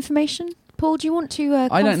got enough information? Paul, do you want to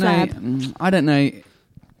I don't confab? know. I don't know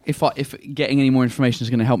if getting any more information is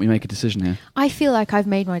going to help me make a decision here. I feel like I've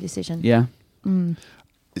made my decision. Yeah.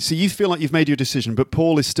 So you feel like you've made your decision, but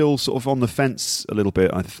Paul is still sort of on the fence a little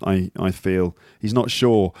bit. I feel he's not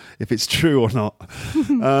sure if it's true or not.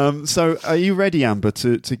 So are you ready, Amber,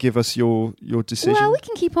 to give us your decision? Well, we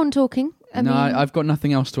can keep on talking. I've got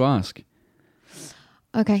nothing else to ask.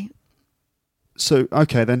 Okay. So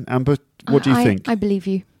okay then, Amber, what do you think? I believe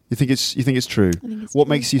you. You think it's true? I think it's what true.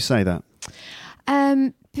 makes you say that?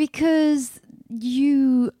 Because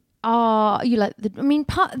you like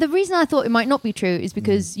the reason I thought it might not be true is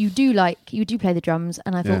because you do play the drums,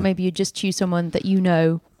 and I thought Yeah. maybe you'd just choose someone that you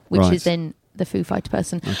know, which Right. is then the Foo Fighter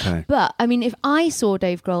person. Okay. But I mean, if I saw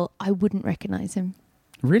Dave Grohl, I wouldn't recognise him.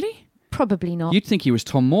 Really? Probably not. You'd think he was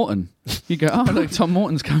Tom Morton. You go, oh look, Tom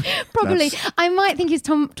Morton's coming. Probably. I might think he's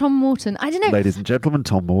Tom Morton. I don't know. Ladies and gentlemen,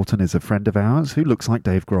 Tom Morton is a friend of ours who looks like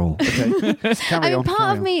Dave Grohl. Okay. Carry on.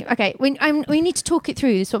 Part of me, okay, we need to talk it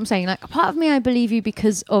through. This is what I'm saying. Like, part of me, I believe you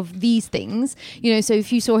because of these things. You know, so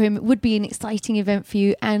if you saw him, it would be an exciting event for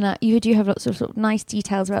you, and you do have lots of sort of nice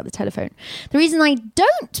details about the telephone. The reason I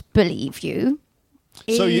don't believe you.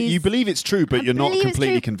 So you believe it's true, but you're not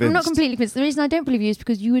completely convinced. I'm not completely convinced. The reason I don't believe you is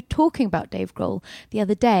because you were talking about Dave Grohl the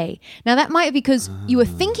other day. Now, that might be because you were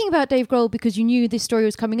thinking about Dave Grohl because you knew this story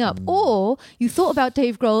was coming up, or you thought about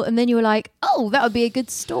Dave Grohl and then you were like, oh, that would be a good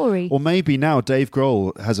story. Or maybe now Dave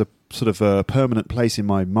Grohl has a sort of a permanent place in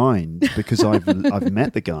my mind because I've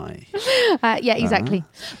met the guy. Yeah, exactly.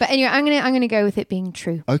 But anyway, I'm gonna go with it being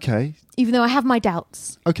true, Okay. even though I have my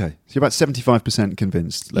doubts. Okay. So you're about 75%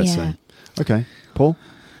 convinced, let's Yeah. say. Okay. Paul?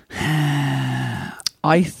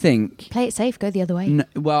 I think... Play it safe. Go the other way.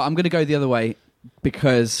 Well, I'm going to go the other way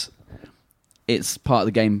because it's part of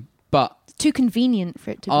the game. But It's too convenient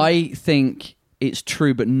for it to be. I think it's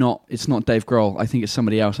true, but it's not Dave Grohl. I think it's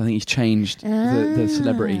somebody else. I think he's changed the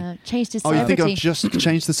celebrity. Changed his Oh, you celebrity. think I've just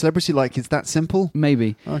changed the celebrity? Like, it's that simple?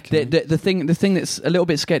 Maybe. Okay. The thing that's a little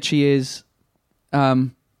bit sketchy is, I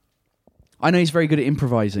know he's very good at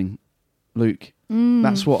improvising, Luke.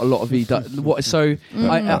 That's what a lot of he does.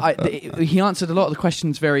 He answered a lot of the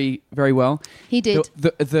questions very, very well. He did.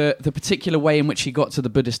 The particular way in which he got to the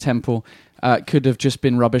Buddhist temple could have just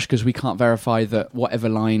been rubbish because we can't verify that whatever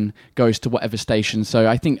line goes to whatever station. So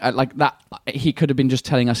I think like that, he could have been just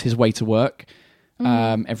telling us his way to work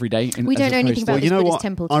every day. We don't know anything about Well, you this know Buddhist what?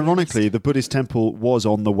 temple, to be Ironically, honest. the Buddhist temple was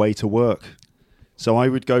on the way to work. So I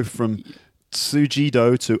would go from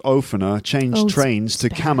Tsujido to Ofuna, change trains to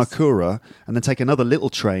space. Kamakura, and then take another little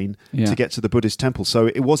train to get to the Buddhist temple. So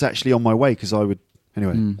it was actually on my way because I would...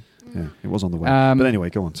 Anyway, yeah, it was on the way. But anyway,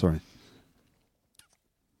 go on, sorry.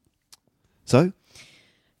 So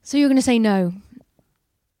you're going to say no?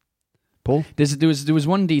 Paul? There was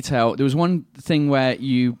one detail. There was one thing where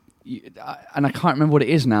you and I can't remember what it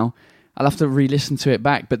is now. I'll have to re-listen to it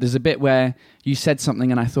back. But there's a bit where you said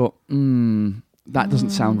something, and I thought, that doesn't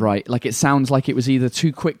sound right. Like it sounds like it was either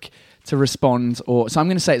too quick to respond, or so I'm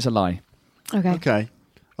going to say it's a lie. Okay.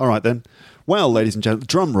 All right then. Well, ladies and gentlemen,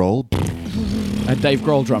 drum roll. A Dave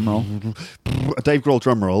Grohl drum roll. A Dave Grohl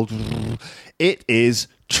drum roll. It is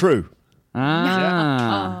true.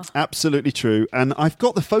 Absolutely true. And I've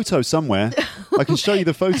got the photo somewhere. I can show you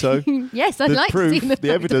the photo. Yes, I'd the like proof, to see the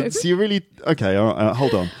photo. evidence. You really... Okay, all right,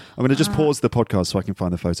 hold on. I'm going to just pause the podcast so I can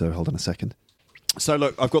find the photo. Hold on a second. So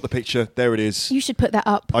look, I've got the picture. There it is. You should put that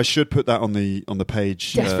up. I should put that on the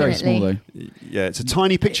page. It's very small though. Yeah, it's a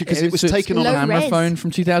tiny picture because it was taken on a low camera res. phone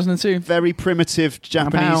from 2002. very primitive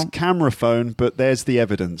Japanese Pow. camera phone, but there's the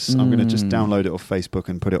evidence. I'm going to just download it off Facebook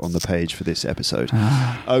and put it on the page for this episode.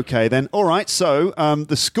 Okay, then. All right, so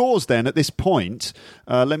the scores then at this point,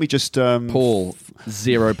 let me just... Paul,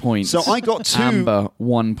 0 points. So I got 2... Amber,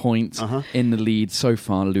 1 point in the lead so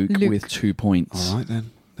far. Luke with 2 points. All right,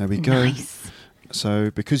 then. There we go. Nice.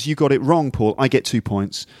 So because you got it wrong, Paul, I get 2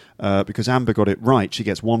 points. Because Amber got it right, she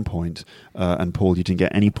gets 1 point. And Paul, you didn't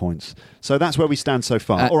get any points. So that's where we stand so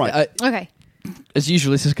far. All right. Okay. As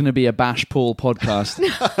usual, this is going to be a Bash Paul podcast.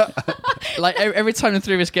 like every time the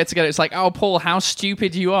three of us get together, it's like, oh, Paul, how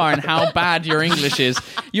stupid you are and how bad your English is.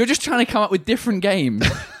 You're just trying to come up with different games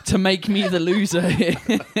to make me the loser here.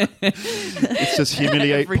 It's just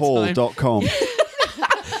humiliatepaul.com.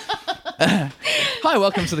 Hi,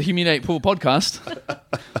 welcome to the Humiliate Paul podcast.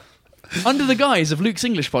 Under the guise of Luke's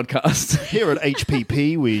English podcast. Here at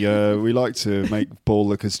HPP, we like to make Paul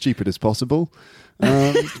look as stupid as possible.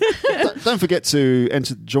 Don't forget to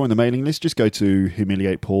join the mailing list. Just go to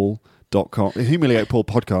humiliatepaul.com,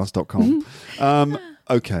 humiliatepaulpodcast.com.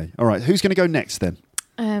 Okay, all right. Who's going to go next then?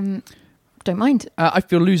 Don't mind. I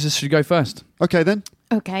feel losers should go first. Okay then.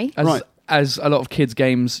 Okay. Right. As a lot of kids'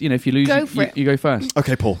 games, if you lose, Go for it. you go first.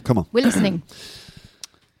 Okay, Paul, come on. We're listening.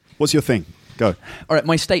 What's your thing? Go. All right,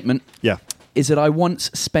 my statement Yeah. is that I once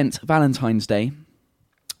spent Valentine's Day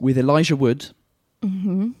with Elijah Wood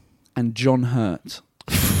and John Hurt.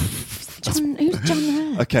 Who's John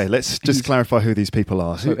Hurt? Okay, let's just clarify who these people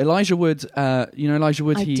are. So Elijah Wood, Elijah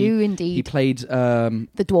Wood? I do indeed. He played The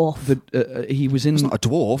dwarf. he was in. He's not a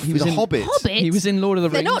dwarf. He He's was a in- hobbit. Hobbit? He was in Lord of the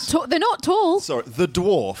They're Rings. not. They're not tall. Sorry, the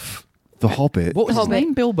dwarf. The hobbit. What was his Hobbit.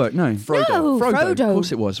 name? Bilbo? No. Frodo. No, Frodo. Of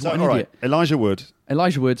course it was. So, What an all right, idiot. Elijah Wood.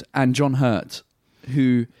 Elijah Wood and John Hurt,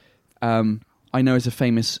 who I know is a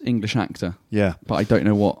famous English actor, Yeah. but I don't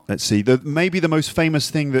know what. Let's see. Maybe the most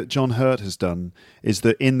famous thing that John Hurt has done is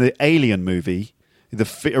that in the Alien movie, the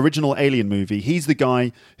original Alien movie, he's the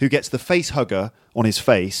guy who gets the face hugger on his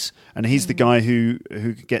face, and he's the guy who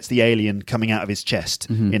gets the alien coming out of his chest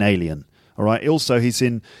in Alien. All right. Also, he's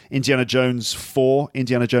in Indiana Jones 4,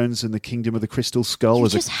 Indiana Jones and the Kingdom of the Crystal Skull. You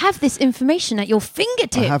just have this information at your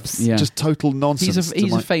fingertips. I have Yeah. just total nonsense.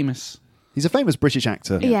 He's a famous. He's a famous British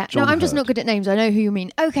actor. Yeah. John No, I'm just Hurt. not good at names. I know who you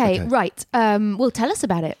mean. Okay. Right. Well, tell us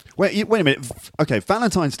about it. Wait a minute. Okay,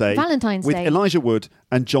 Valentine's Day. Valentine's with Day. Elijah Wood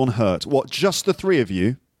and John Hurt. What? Just the three of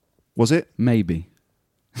you? Was it? Maybe.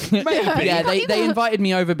 Yeah, they invited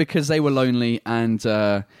me over because they were lonely and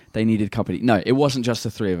they needed company. No, it wasn't just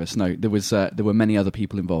the three of us. No, there were many other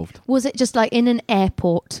people involved. Was it just like in an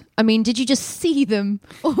airport? I mean, did you just see them,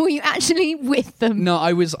 or were you actually with them? No,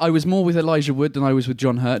 I was more with Elijah Wood than I was with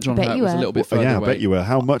John Hurt. John Bet Hurt you was a were. little bit Oh, further yeah, I away. bet you were.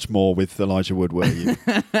 How much more with Elijah Wood were you?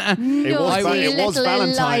 Naughty it was little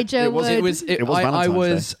Valentine. Elijah It was- Wood. It was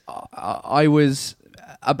Valentine's I was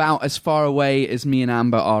about as far away as me and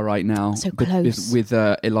Amber are right now. So close. with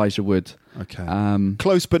Elijah Wood. Okay.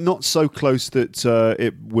 Close, but not so close that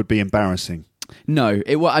it would be embarrassing. No,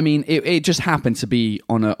 it just happened to be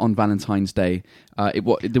on Valentine's Day.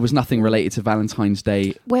 There was nothing related to Valentine's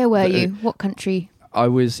Day. Where were you? What country? I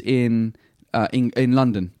was in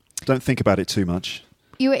London. Don't think about it too much.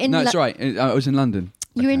 You were in. No, it's right. I was in London.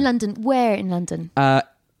 You were in London. Where in London?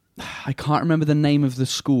 I can't remember the name of the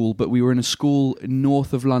school, but we were in a school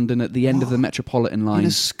north of London at the end of the Metropolitan line. In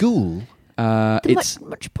a school? It's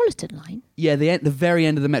Metropolitan line. yeah, the very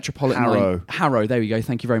end of the Metropolitan Harrow. line. Harrow. There we go.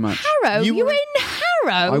 Thank you very much. Harrow. You You were- were in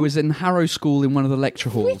Harrow. I was in Harrow School in one of the lecture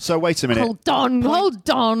halls. So wait a minute. Hold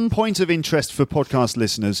on. Point of interest for podcast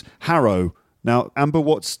listeners, Harrow. Now, Amber,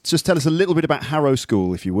 just tell us a little bit about Harrow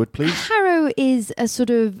School, if you would, please. Harrow is a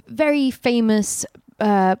sort of very famous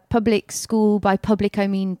public school. By public, I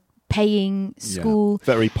mean paying school. Yeah.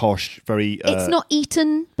 Very posh, very... It's not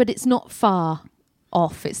Eton, but it's not far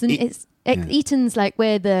off. Eton's like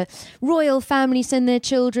where the royal family send their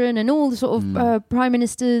children, and all the sort of prime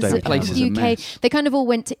ministers David of Place is a the UK. mess. They kind of all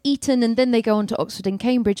went to Eton, and then they go on to Oxford and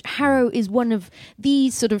Cambridge. Harrow is one of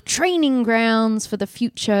these sort of training grounds for the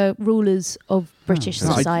future rulers of British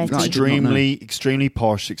society. I did not know. Extremely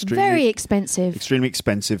posh, Very expensive. extremely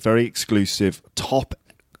expensive, very exclusive, top,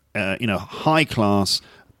 high class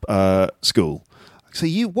school. So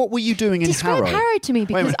what were you doing in Describe Harrow? Harrow to me, Wait a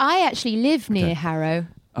because minute. I actually live near Harrow.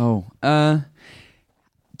 Oh,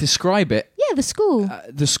 describe it. Yeah, the school.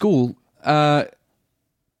 The school. I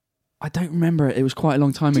don't remember it. It was quite a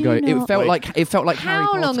long time Do ago. you It not? felt Wait. like Harry How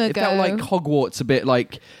Potter. long It felt ago? like Hogwarts a bit.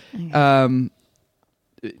 Like,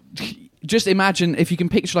 just imagine if you can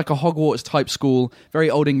picture like a Hogwarts type school, very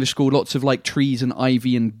old English school, lots of like trees and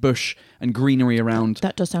ivy and bush and greenery around,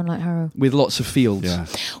 That does sound like Harrow. with lots of fields. Yeah.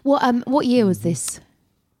 What year was this?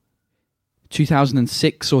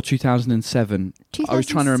 2006 or 2007. I was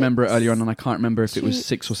trying to remember it 2006. earlier on, and I can't remember if it was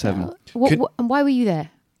 6 or 7. And why were you there?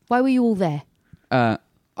 Why were you all there?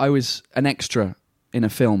 I was an extra in a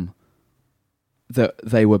film that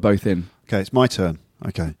they were both in. Okay, it's my turn.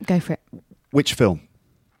 Okay. Go for it. Which film?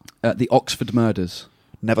 The Oxford Murders.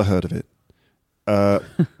 Never heard of it.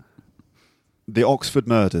 The Oxford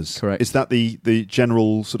Murders. Correct. Is that the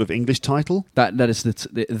general sort of English title? That is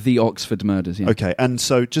the Oxford Murders. Yeah. Okay, and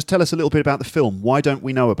so just tell us a little bit about the film. Why don't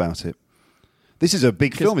we know about it? This is a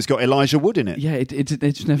big film. It's got Elijah Wood in it. Yeah, it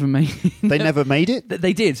just never made. They never made it?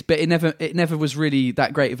 They did, but it never was really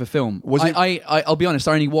that great of a film. Was it? I'll be honest.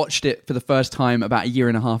 I only watched it for the first time about a year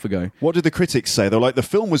and a half ago. What did the critics say? They're like, the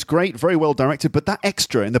film was great, very well directed, but that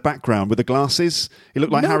extra in the background with the glasses, he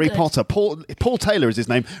looked like Harry Potter. Paul Taylor is his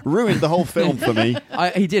name. Ruined the whole film for me.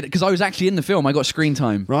 He did, because I was actually in the film. I got screen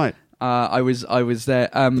time. Right. I was there.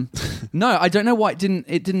 No, I don't know why it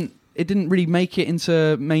didn't really make it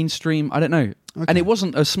into mainstream. I don't know. Okay. And it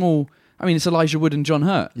wasn't a small. I mean, it's Elijah Wood and John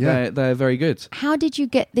Hurt. Yeah. They're very good. How did you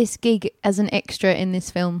get this gig as an extra in this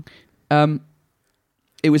film?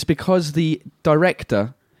 It was because the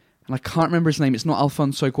director, and I can't remember his name. It's not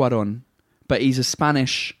Alfonso Cuarón, but he's a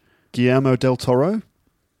Spanish. Guillermo del Toro?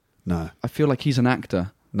 No. I feel like he's an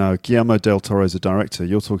actor. No, Guillermo del Toro is a director.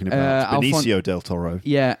 You're talking about Benicio del Toro.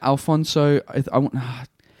 Yeah, Alfonso. I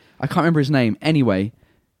can't remember his name. Anyway,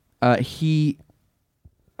 he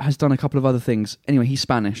has done a couple of other things. Anyway, he's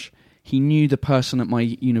Spanish. He knew the person at my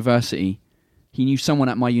university. He knew someone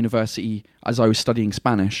at my university as I was studying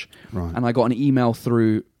Spanish. Right. And I got an email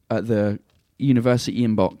through the university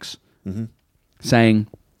inbox saying,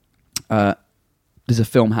 there's a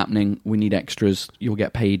film happening. We need extras. You'll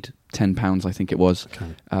get paid £10, I think it was.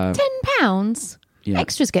 Okay. £10? Yeah.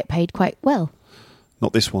 Extras get paid quite well.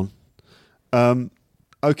 Not this one.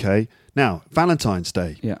 Okay. Now, Valentine's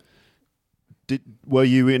Day. Yeah. Were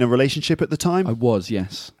you in a relationship at the time? I was,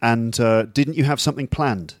 yes. And didn't you have something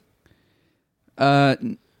planned? Uh,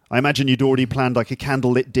 I imagine you'd already planned like a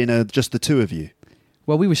candlelit dinner, just the two of you.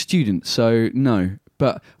 Well, we were students, so no.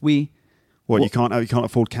 But we... You can't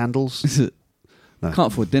afford candles? No.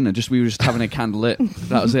 Can't afford dinner. We were just having a candlelit.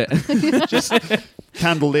 That was it. Just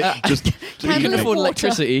candlelit. Just we couldn't afford water.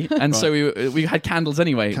 electricity, and so we had candles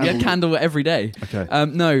anyway. We had candle every day. Okay.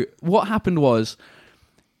 No, what happened was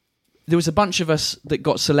there was a bunch of us that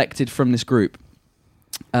got selected from this group.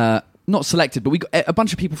 Not selected, but we got a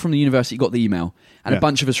bunch of people from the university got the email, and a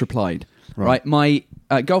bunch of us replied. Right. My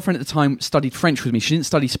girlfriend at the time studied French with me. She didn't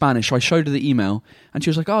study Spanish, so I showed her the email, and she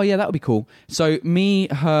was like, "Oh yeah, that would be cool." So me,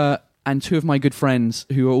 her, and two of my good friends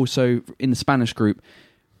who are also in the Spanish group,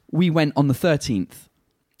 we went on the 13th.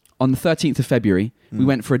 On the 13th of February, we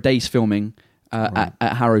went for a day's filming at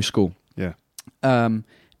Harrow School. Yeah.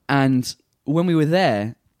 And when we were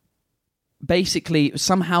there, basically,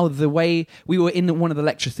 somehow the way we were in one of the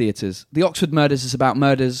lecture theatres. The Oxford Murders is about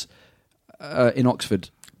murders in Oxford.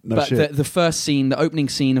 No but shit. the first scene, the opening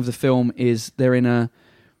scene of the film is they're in a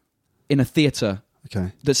theatre.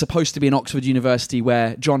 Okay. That's supposed to be an Oxford University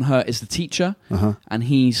where John Hurt is the teacher and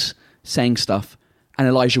he's saying stuff. And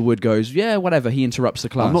Elijah Wood goes, yeah, whatever. He interrupts the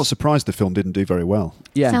class. I'm not surprised the film didn't do very well.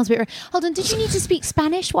 Yeah. Sounds a bit right. Hold on, did you need to speak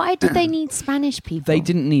Spanish? Why did they need Spanish people? They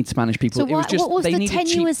didn't need Spanish people. So It was just, what was they the needed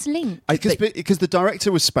tenuous link? Because the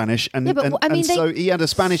director was Spanish, and, Yeah, but, I mean, so he had a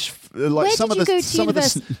Spanish. Where did you go to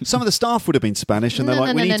university? Some of the staff would have been Spanish, and they're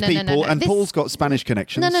like, "We need people." And Paul's got Spanish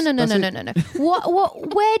connections. No.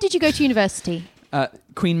 Where did you go to university?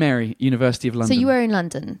 Queen Mary, University of London. So you were in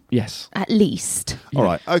London? Yes. At least. All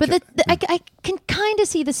right. Okay. But I can kind of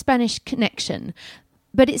see the Spanish connection.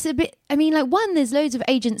 But it's a bit... I mean, like, one, there's loads of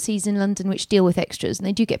agencies in London which deal with extras, and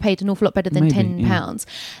they do get paid an awful lot better than Maybe, £10. yeah.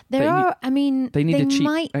 There are... I mean, They needed cheap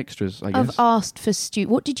might extras, I have guess. asked for...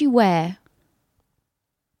 What did you wear?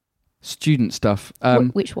 Student stuff.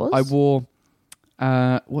 Which was? I wore...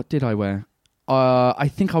 what did I wear? I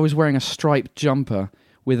think I was wearing a striped jumper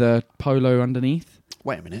with a polo underneath.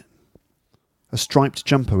 Wait a minute. A striped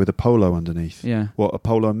jumper with a polo underneath. Yeah. What, a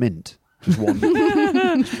polo mint? Just one,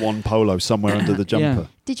 just one polo somewhere under the jumper. Yeah.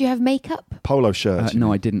 Did you have makeup? Polo shirt.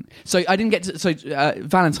 No, I didn't. So I didn't get to... So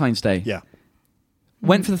Valentine's Day. Yeah.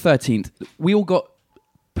 Went for the 13th. We all got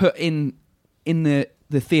put in the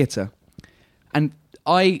theatre. And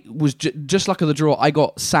I was... just luck of the draw, I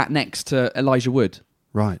got sat next to Elijah Wood.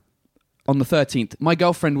 Right. On the 13th. My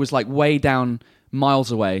girlfriend was like way down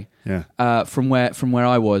miles away. Yeah. From where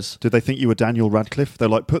I was. Did they think you were Daniel Radcliffe? They're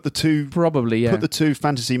like, put the two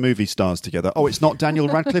fantasy movie stars together. Oh, it's not Daniel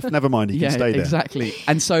Radcliffe? Never mind, he can stay there. Exactly.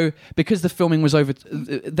 And so, because the filming was over,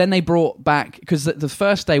 then they brought back, because the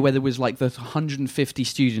first day where there was like the 150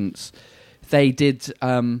 students, they did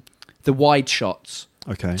the wide shots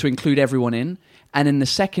to include everyone in. And then the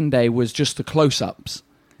second day was just the close-ups.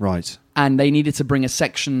 Right. And they needed to bring a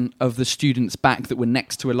section of the students back that were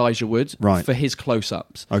next to Elijah Wood for his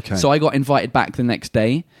close-ups. Okay. So I got invited back the next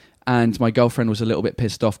day, and my girlfriend was a little bit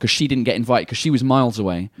pissed off because she didn't get invited because she was miles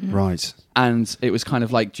away. Right. And it was kind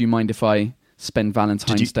of like, do you mind if I spend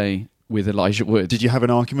Valentine's Day with Elijah Wood? Did you have an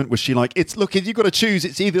argument? Was she like, look, you've got to choose.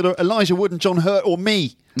 It's either Elijah Wood and John Hurt or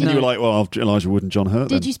me. And you were like, well, Elijah Wood and John Hurt.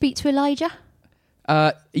 Did you speak to Elijah?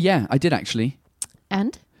 Yeah, I did actually.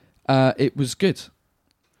 And? It was good.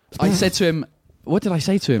 I said to him, what did I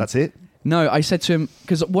say to him? That's it? No, I said to him,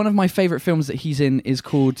 because one of my favourite films that he's in is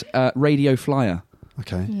called Radio Flyer,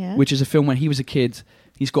 Okay. Yeah. which is a film when he was a kid.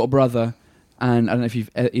 He's got a brother, and I don't know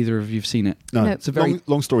if either of you've seen it. No. No. It's a very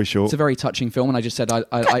long story short. It's a very touching film, and I just said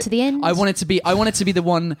Cut to the end. I wanted to be the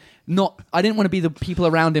one. I didn't want to be the people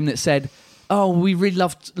around him that said, "Oh, we really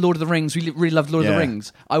loved Lord of the Rings. We really loved Lord of the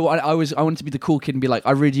Rings." I wanted to be the cool kid and be like,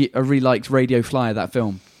 I really liked Radio Flyer, that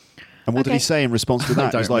film. And what did he say in response to that? I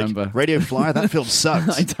don't He was like, remember. Radio Flyer, that film sucked.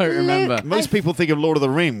 I don't remember. Most people think of Lord of the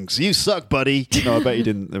Rings. You suck, buddy. No, I bet you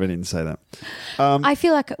didn't. They didn't say that. I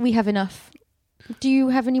feel like we have enough. Do you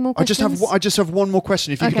have any more questions? I just have one more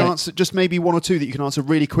question. If you Okay. can answer, just maybe one or two that you can answer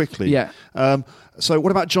really quickly. Yeah. So, what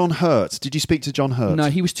about John Hurt? Did you speak to John Hurt? No,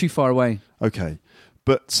 he was too far away. Okay.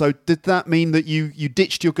 But so, did that mean that you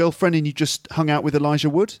ditched your girlfriend and you just hung out with Elijah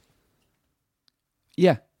Wood?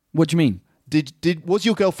 Yeah. What do you mean? Was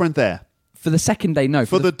your girlfriend there For the second day? No.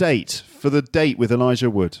 for the date with Elijah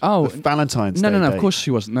Wood? Oh, the Valentine's no, Day. no, no. date. Of course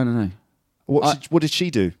she wasn't. No. What did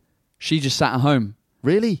she do? She just sat at home.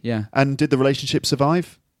 Really? Yeah. And did the relationship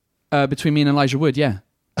survive? Between me and Elijah Wood, yeah.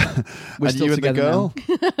 We're And still you and the together girl?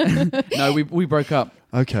 now. No, we broke up.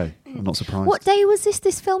 Okay, I'm not surprised. What day was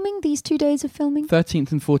this filming? These 2 days of filming?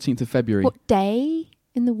 13th and 14th of February. What day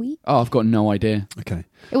in the week? Oh, I've got no idea. Okay.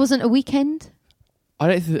 It wasn't a weekend? I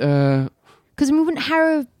don't. Because wouldn't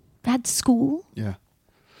Harrow have had school? Yeah.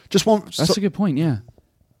 Just one. That's a good point. Yeah.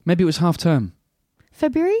 Maybe it was half term.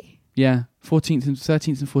 February? Yeah, 13th and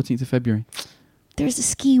 14th of February. There's a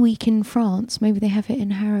ski week in France. Maybe they have it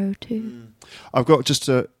in Harrow too. I've got just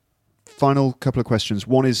a final couple of questions.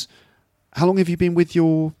 One is, how long have you been with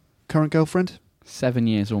your current girlfriend? 7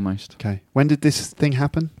 years almost. Okay. When did this thing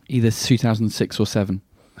happen? Either 2006 or 7.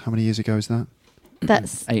 How many years ago is that?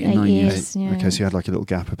 That's 8 and 9 years. Yeah. Okay, so you had like a little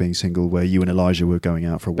gap of being single where you and Elijah were going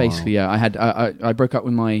out for a while. Basically, yeah. I broke up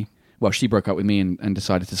with my. Well, she broke up with me and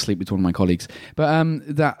decided to sleep with one of my colleagues. But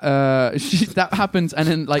that happened, and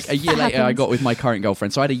then like a year That later, I happens. got with my current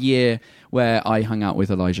girlfriend. So I had a year where I hung out with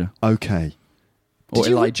Elijah Okay. or Did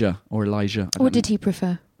you- Elijah. I What don't did know. he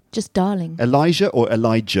prefer? Just darling. Elijah or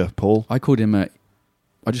Elijah, Paul? I called him. I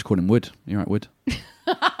just called him Wood. You're right, Wood.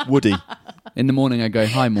 Woody. In the morning, I go,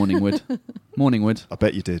 "Hi, Morning Wood." Morning Wood. I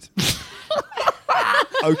bet you did.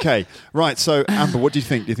 Okay. Right, so Amber, what do you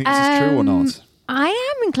think? Do you think this is true or not? I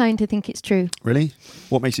am inclined to think it's true. Really?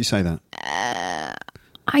 What makes you say that?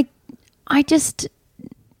 I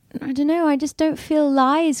don't know. I just don't feel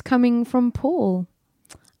lies coming from Paul.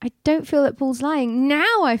 I don't feel that Paul's lying.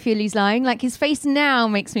 Now I feel he's lying. Like his face now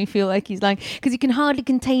makes me feel like he's lying because he can hardly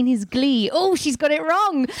contain his glee. Oh, she's got it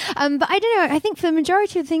wrong. But I don't know. I think for the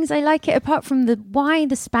majority of things, I like it apart from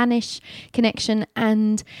the Spanish connection.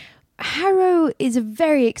 And Harrow is a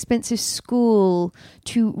very expensive school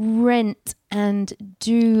to rent and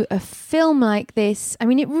do a film like this. I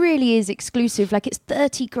mean, it really is exclusive. Like it's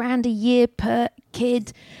 30 grand a year per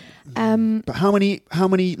kid. But how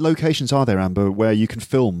many locations are there, Amber, where you can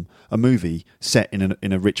film a movie set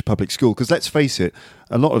in a rich public school? Because let's face it,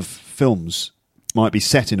 a lot of films might be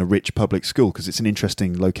set in a rich public school because it's an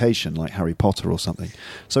interesting location, like Harry Potter or something.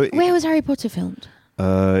 So, Where was Harry Potter filmed?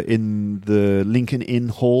 in the Lincoln Inn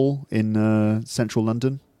Hall in central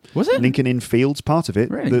London. Was it? Lincoln Inn Fields, part of it.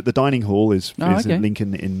 Really? The dining hall is okay. in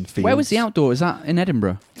Lincoln Inn Fields. Where was the outdoor? Is that in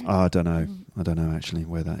Edinburgh? I don't know. I don't know actually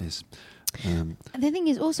where that is. The thing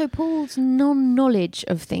is also Paul's non-knowledge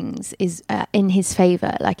of things is in his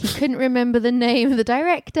favour. Like he couldn't remember the name of the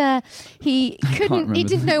director. He remember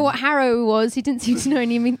didn't know what Harrow was. He didn't seem to know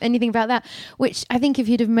anything about that, which I think if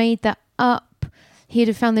he'd have made that up, he'd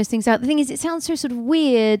have found those things out. The thing is, it sounds so sort of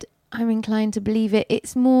weird. I'm inclined to believe it.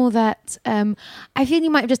 It's more that I feel he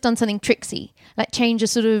might have just done something tricksy, like change a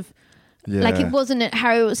sort of like it wasn't at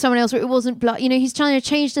Harrow, it was someone else, or it wasn't blood. You know, he's trying to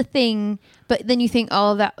change the thing, but then you think,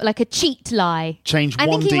 oh, that like a cheat lie. Change I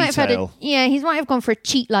one think he might have had detail. he might have gone for a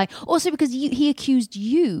cheat lie. Also because he accused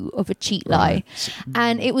you of a cheat lie,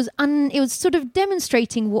 and it was sort of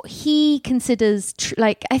demonstrating what he considers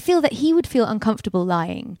like. I feel that he would feel uncomfortable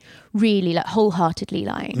lying, really, like wholeheartedly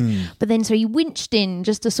lying. But then so he winched in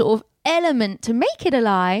just a sort of element to make it a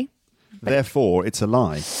lie. Therefore, it's a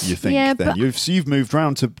lie. You think? Yeah, then but- you've moved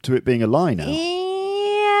round to it being a lie now.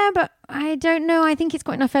 Yeah, but I don't know. I think it's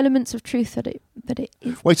got enough elements of truth that it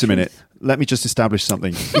is. Wait a truth. minute. Let me just establish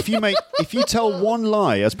something. If you tell one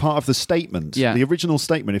lie as part of the statement, Yeah. the original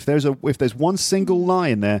statement, if there's one single lie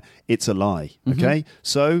in there, it's a lie. Okay,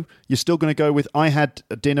 so you're still going to go with I had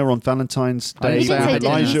a dinner on Valentine's I Day didn't He say didn't I say had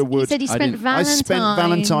dinner. Elijah dinner. He Wood. said he I spent didn't- I Valentine's. spent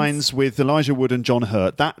Valentine's with Elijah Wood and John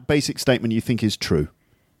Hurt. That basic statement you think is true,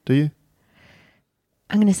 do you?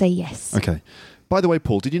 I'm going to say yes. Okay. By the way,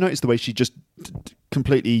 Paul, did you notice the way she just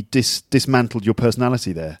completely dismantled your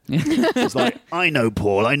personality there? It's like, I know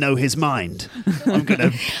Paul, I know his mind.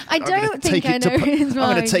 I don't think I know his mind.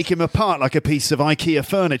 I'm going to take him apart like a piece of IKEA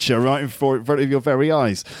furniture right in front of your very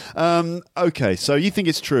eyes. Okay, so you think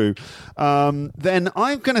it's true. Then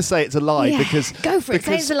I'm going to say it's a lie because... Go for it,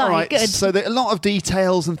 say it's a lie. All right, good. So there are a lot of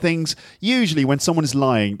details and things. Usually when someone is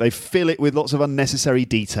lying, they fill it with lots of unnecessary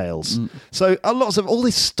details. So a lot of all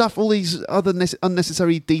this stuff, all these other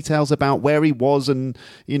unnecessary details about where he was and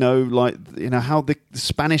how the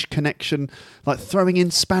Spanish connection, like throwing in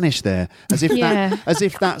Spanish there as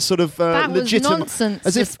if that sort of that was nonsense.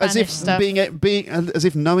 as if stuff. being as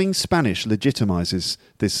if knowing Spanish legitimizes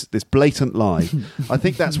this blatant lie. I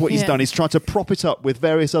think that's what he's done. He's tried to prop it up with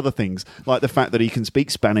various other things, like the fact that he can speak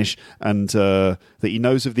Spanish and that he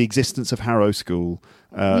knows of the existence of Harrow School.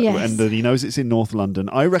 And that he knows it's in North London.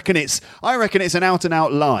 I reckon it's an out and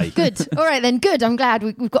out lie. Good. All right then. Good. I'm glad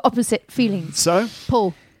we've got opposite feelings. So,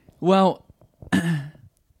 Paul. Well,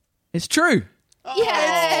 it's true.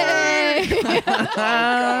 Yay!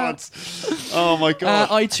 Oh my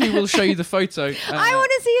god! I too will show you the photo. I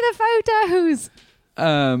want to see the photos.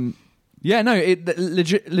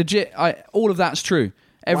 Legit. All of that's true.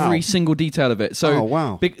 Every single detail of it. So,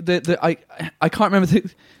 wow. I can't remember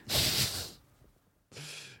the.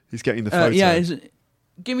 He's getting the photo.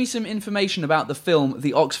 Give me some information about the film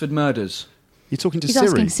The Oxford Murders. You're talking to He's Siri.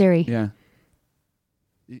 asking Siri. Yeah.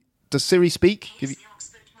 Does Siri speak?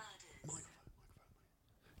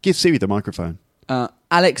 Give Siri the microphone.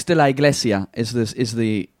 Alex de la Iglesia is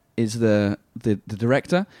the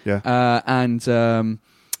director. Yeah. And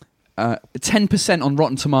 10% on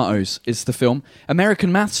Rotten Tomatoes is the film.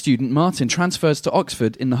 American math student Martin transfers to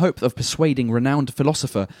Oxford in the hope of persuading renowned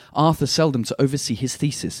philosopher Arthur Seldom to oversee his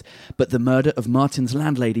thesis. But the murder of Martin's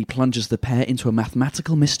landlady plunges the pair into a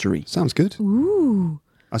mathematical mystery. Sounds good. Ooh.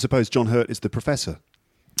 I suppose John Hurt is the professor.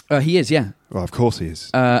 He is, yeah. Well, of course he is.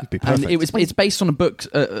 He'd be perfect. And it's based on a book,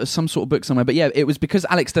 some sort of book somewhere. But yeah, it was because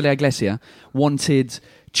Alex de la Iglesia wanted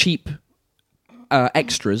cheap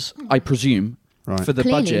extras, I presume, for the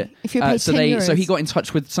Clearly, budget. if you're paid so €10. he got in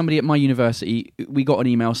touch with somebody at my university. We got an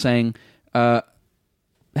email saying,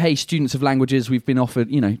 "Hey, students of languages, we've been offered,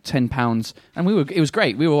 £10," and it was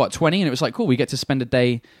great. We were 20, and it was like, cool. We get to spend a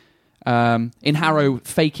day in Harrow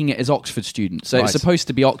faking it as Oxford students. So it's supposed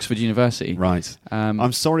to be Oxford University. Right.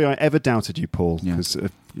 I'm sorry I ever doubted you, Paul, because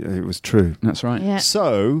it was true. That's right. Yeah.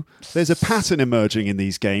 So there's a pattern emerging in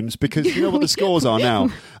these games because you know what the scores are now.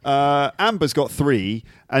 Amber's got 3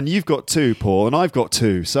 and you've got 2, Paul, and I've got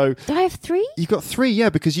 2. So Do I have 3? you've got 3, yeah,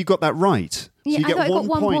 because you got that right. Yeah, so you I thought I got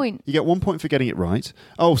 1 point. You get 1 point for getting it right.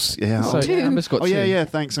 Oh, yeah. So Amber's got 2. Yeah.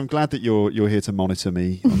 Thanks. I'm glad that you're here to monitor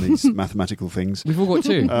me on these mathematical things. We've all got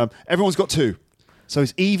 2. Everyone's got 2. So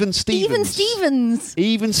it's even Stevens.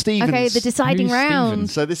 Even Stevens. Okay, the deciding Who's round.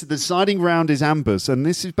 Stevens? So this is the deciding round is Amber's, and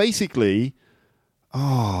this is basically.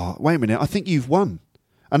 Oh, wait a minute! I think you've won,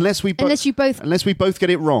 unless we both get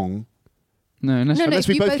it wrong. No, Unless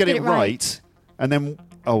we you both get it right, and then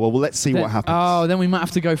let's see what happens. Oh, then we might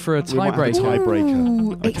have to go for a We might have a tiebreaker. tiebreaker.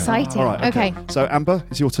 Ooh, Okay. exciting. All right. Okay. So Amber,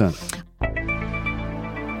 it's your turn.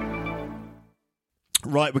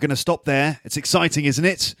 Right, we're going to stop there. It's exciting, isn't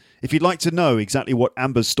it? If you'd like to know exactly what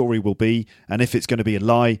Amber's story will be, and if it's going to be a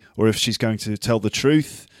lie, or if she's going to tell the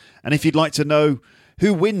truth, and if you'd like to know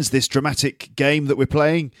who wins this dramatic game that we're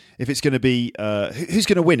playing, if it's going to be... who's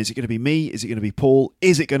going to win? Is it going to be me? Is it going to be Paul?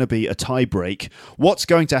 Is it going to be a tie break? What's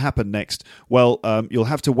going to happen next? Well, you'll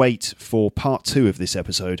have to wait for part 2 of this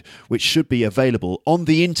episode, which should be available on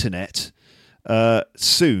the internet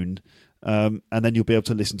soon. And then you'll be able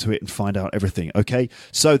to listen to it and find out everything. Okay,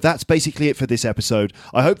 so that's basically it for this episode.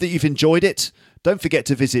 I hope that you've enjoyed it. Don't forget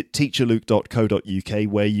to visit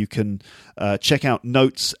teacherluke.co.uk where you can check out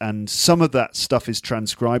notes, and some of that stuff is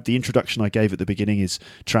transcribed. The introduction I gave at the beginning is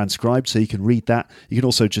transcribed, so you can read that. You can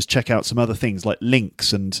also just check out some other things like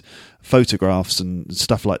links and photographs and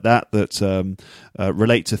stuff like that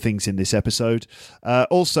relate to things in this episode.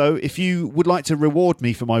 Also, if you would like to reward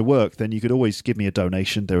me for my work, then you could always give me a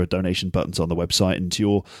donation. There are donation buttons on the website, and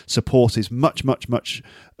your support is much, much, much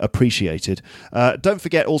appreciated. Don't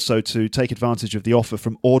forget also to take advantage of the offer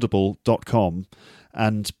from audible.com.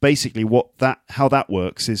 And basically how that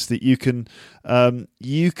works is that you can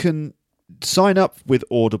sign up with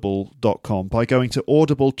audible.com by going to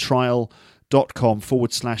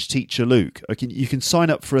audibletrial.com/teacherluke. Okay, you can sign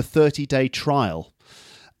up for a 30-day trial,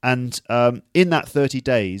 and in that 30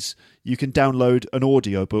 days you can download an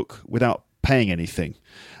audiobook without paying anything,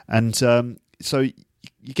 and so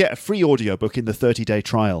you get a free audiobook in the 30-day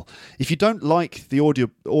trial. If you don't like the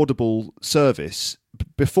Audible service,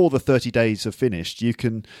 before the 30 days are finished, you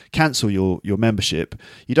can cancel your membership.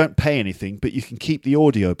 You don't pay anything, but you can keep the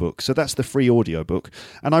audiobook. So that's the free audiobook.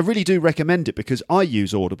 And I really do recommend it because I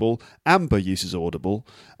use Audible, Amber uses Audible,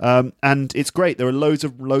 and it's great. There are loads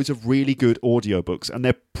of really good audiobooks, and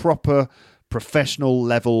they're proper professional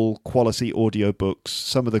level quality audiobooks.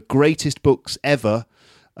 Some of the greatest books ever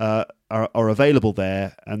are available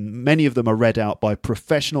there, and many of them are read out by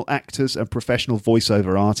professional actors and professional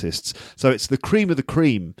voiceover artists. So it's the cream of the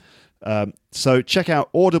cream. So check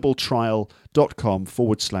out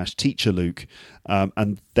audibletrial.com/teacherluke,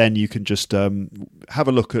 and then you can just have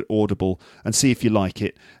a look at Audible and see if you like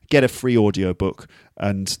it. Get a free audiobook,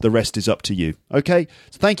 and the rest is up to you. Okay?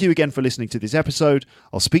 So thank you again for listening to this episode.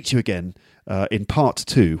 I'll speak to you again in part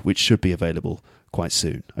 2, which should be available quite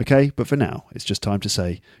soon. Okay? But for now, it's just time to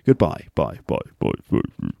say goodbye. Bye.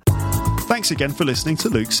 Thanks again for listening to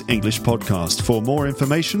Luke's English podcast. For more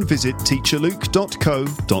information, visit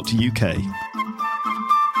teacherluke.co.uk.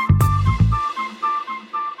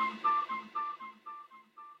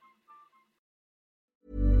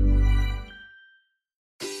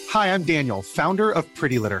 Hi, I'm Daniel, founder of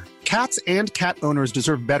Pretty Litter. Cats and cat owners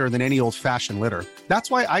deserve better than any old-fashioned litter. That's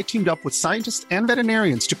why I teamed up with scientists and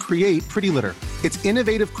veterinarians to create Pretty Litter. Its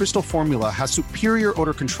innovative crystal formula has superior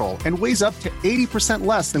odor control and weighs up to 80%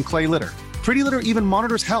 less than clay litter. Pretty Litter even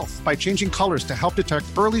monitors health by changing colors to help detect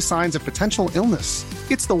early signs of potential illness.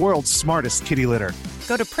 It's the world's smartest kitty litter.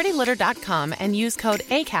 Go to prettylitter.com and use code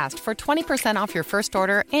ACAST for 20% off your first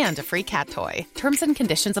order and a free cat toy. Terms and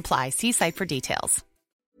conditions apply. See site for details.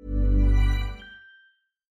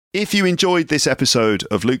 If you enjoyed this episode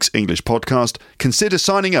of Luke's English Podcast, consider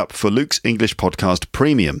signing up for Luke's English Podcast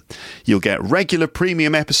Premium. You'll get regular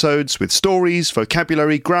premium episodes with stories,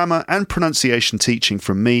 vocabulary, grammar and pronunciation teaching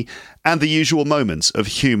from me, and the usual moments of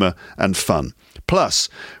humour and fun. Plus,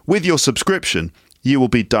 with your subscription, you will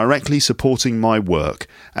be directly supporting my work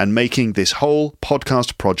and making this whole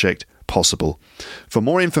podcast project possible. For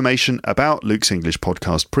more information about Luke's English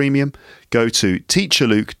Podcast Premium, go to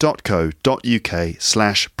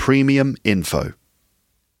teacherluke.co.uk/premium info.